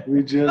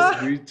 We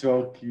just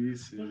talk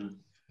kisses.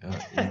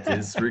 It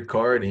is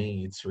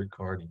recording. It's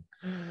recording.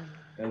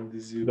 And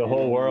this the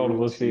whole world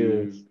will see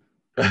this.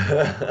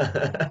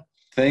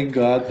 Thank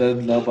God that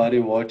nobody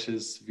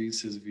watches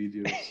Vince's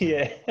videos.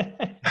 Yeah.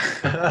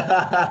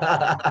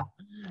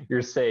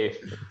 You're safe.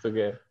 It's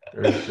okay.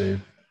 You're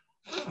safe.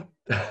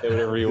 Say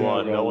whatever you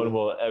want. No one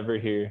will ever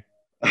hear.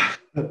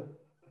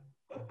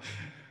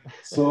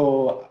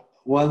 So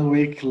 1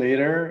 week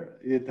later,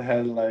 it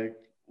had like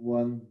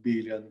 1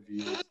 billion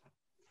views.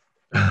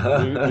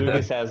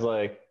 Lucas has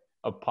like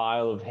a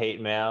pile of hate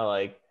mail,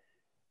 like,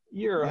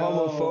 you're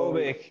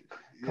homophobic,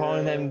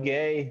 calling them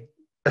gay.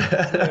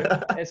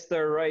 It's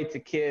their right to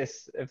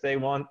kiss if they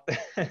want.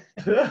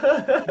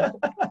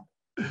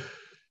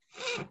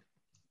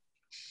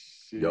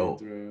 Shit, Yo.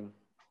 bro.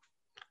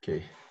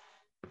 Okay.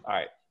 All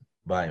right.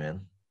 Bye,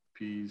 man.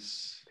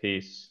 Peace.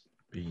 Peace.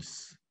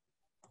 Peace.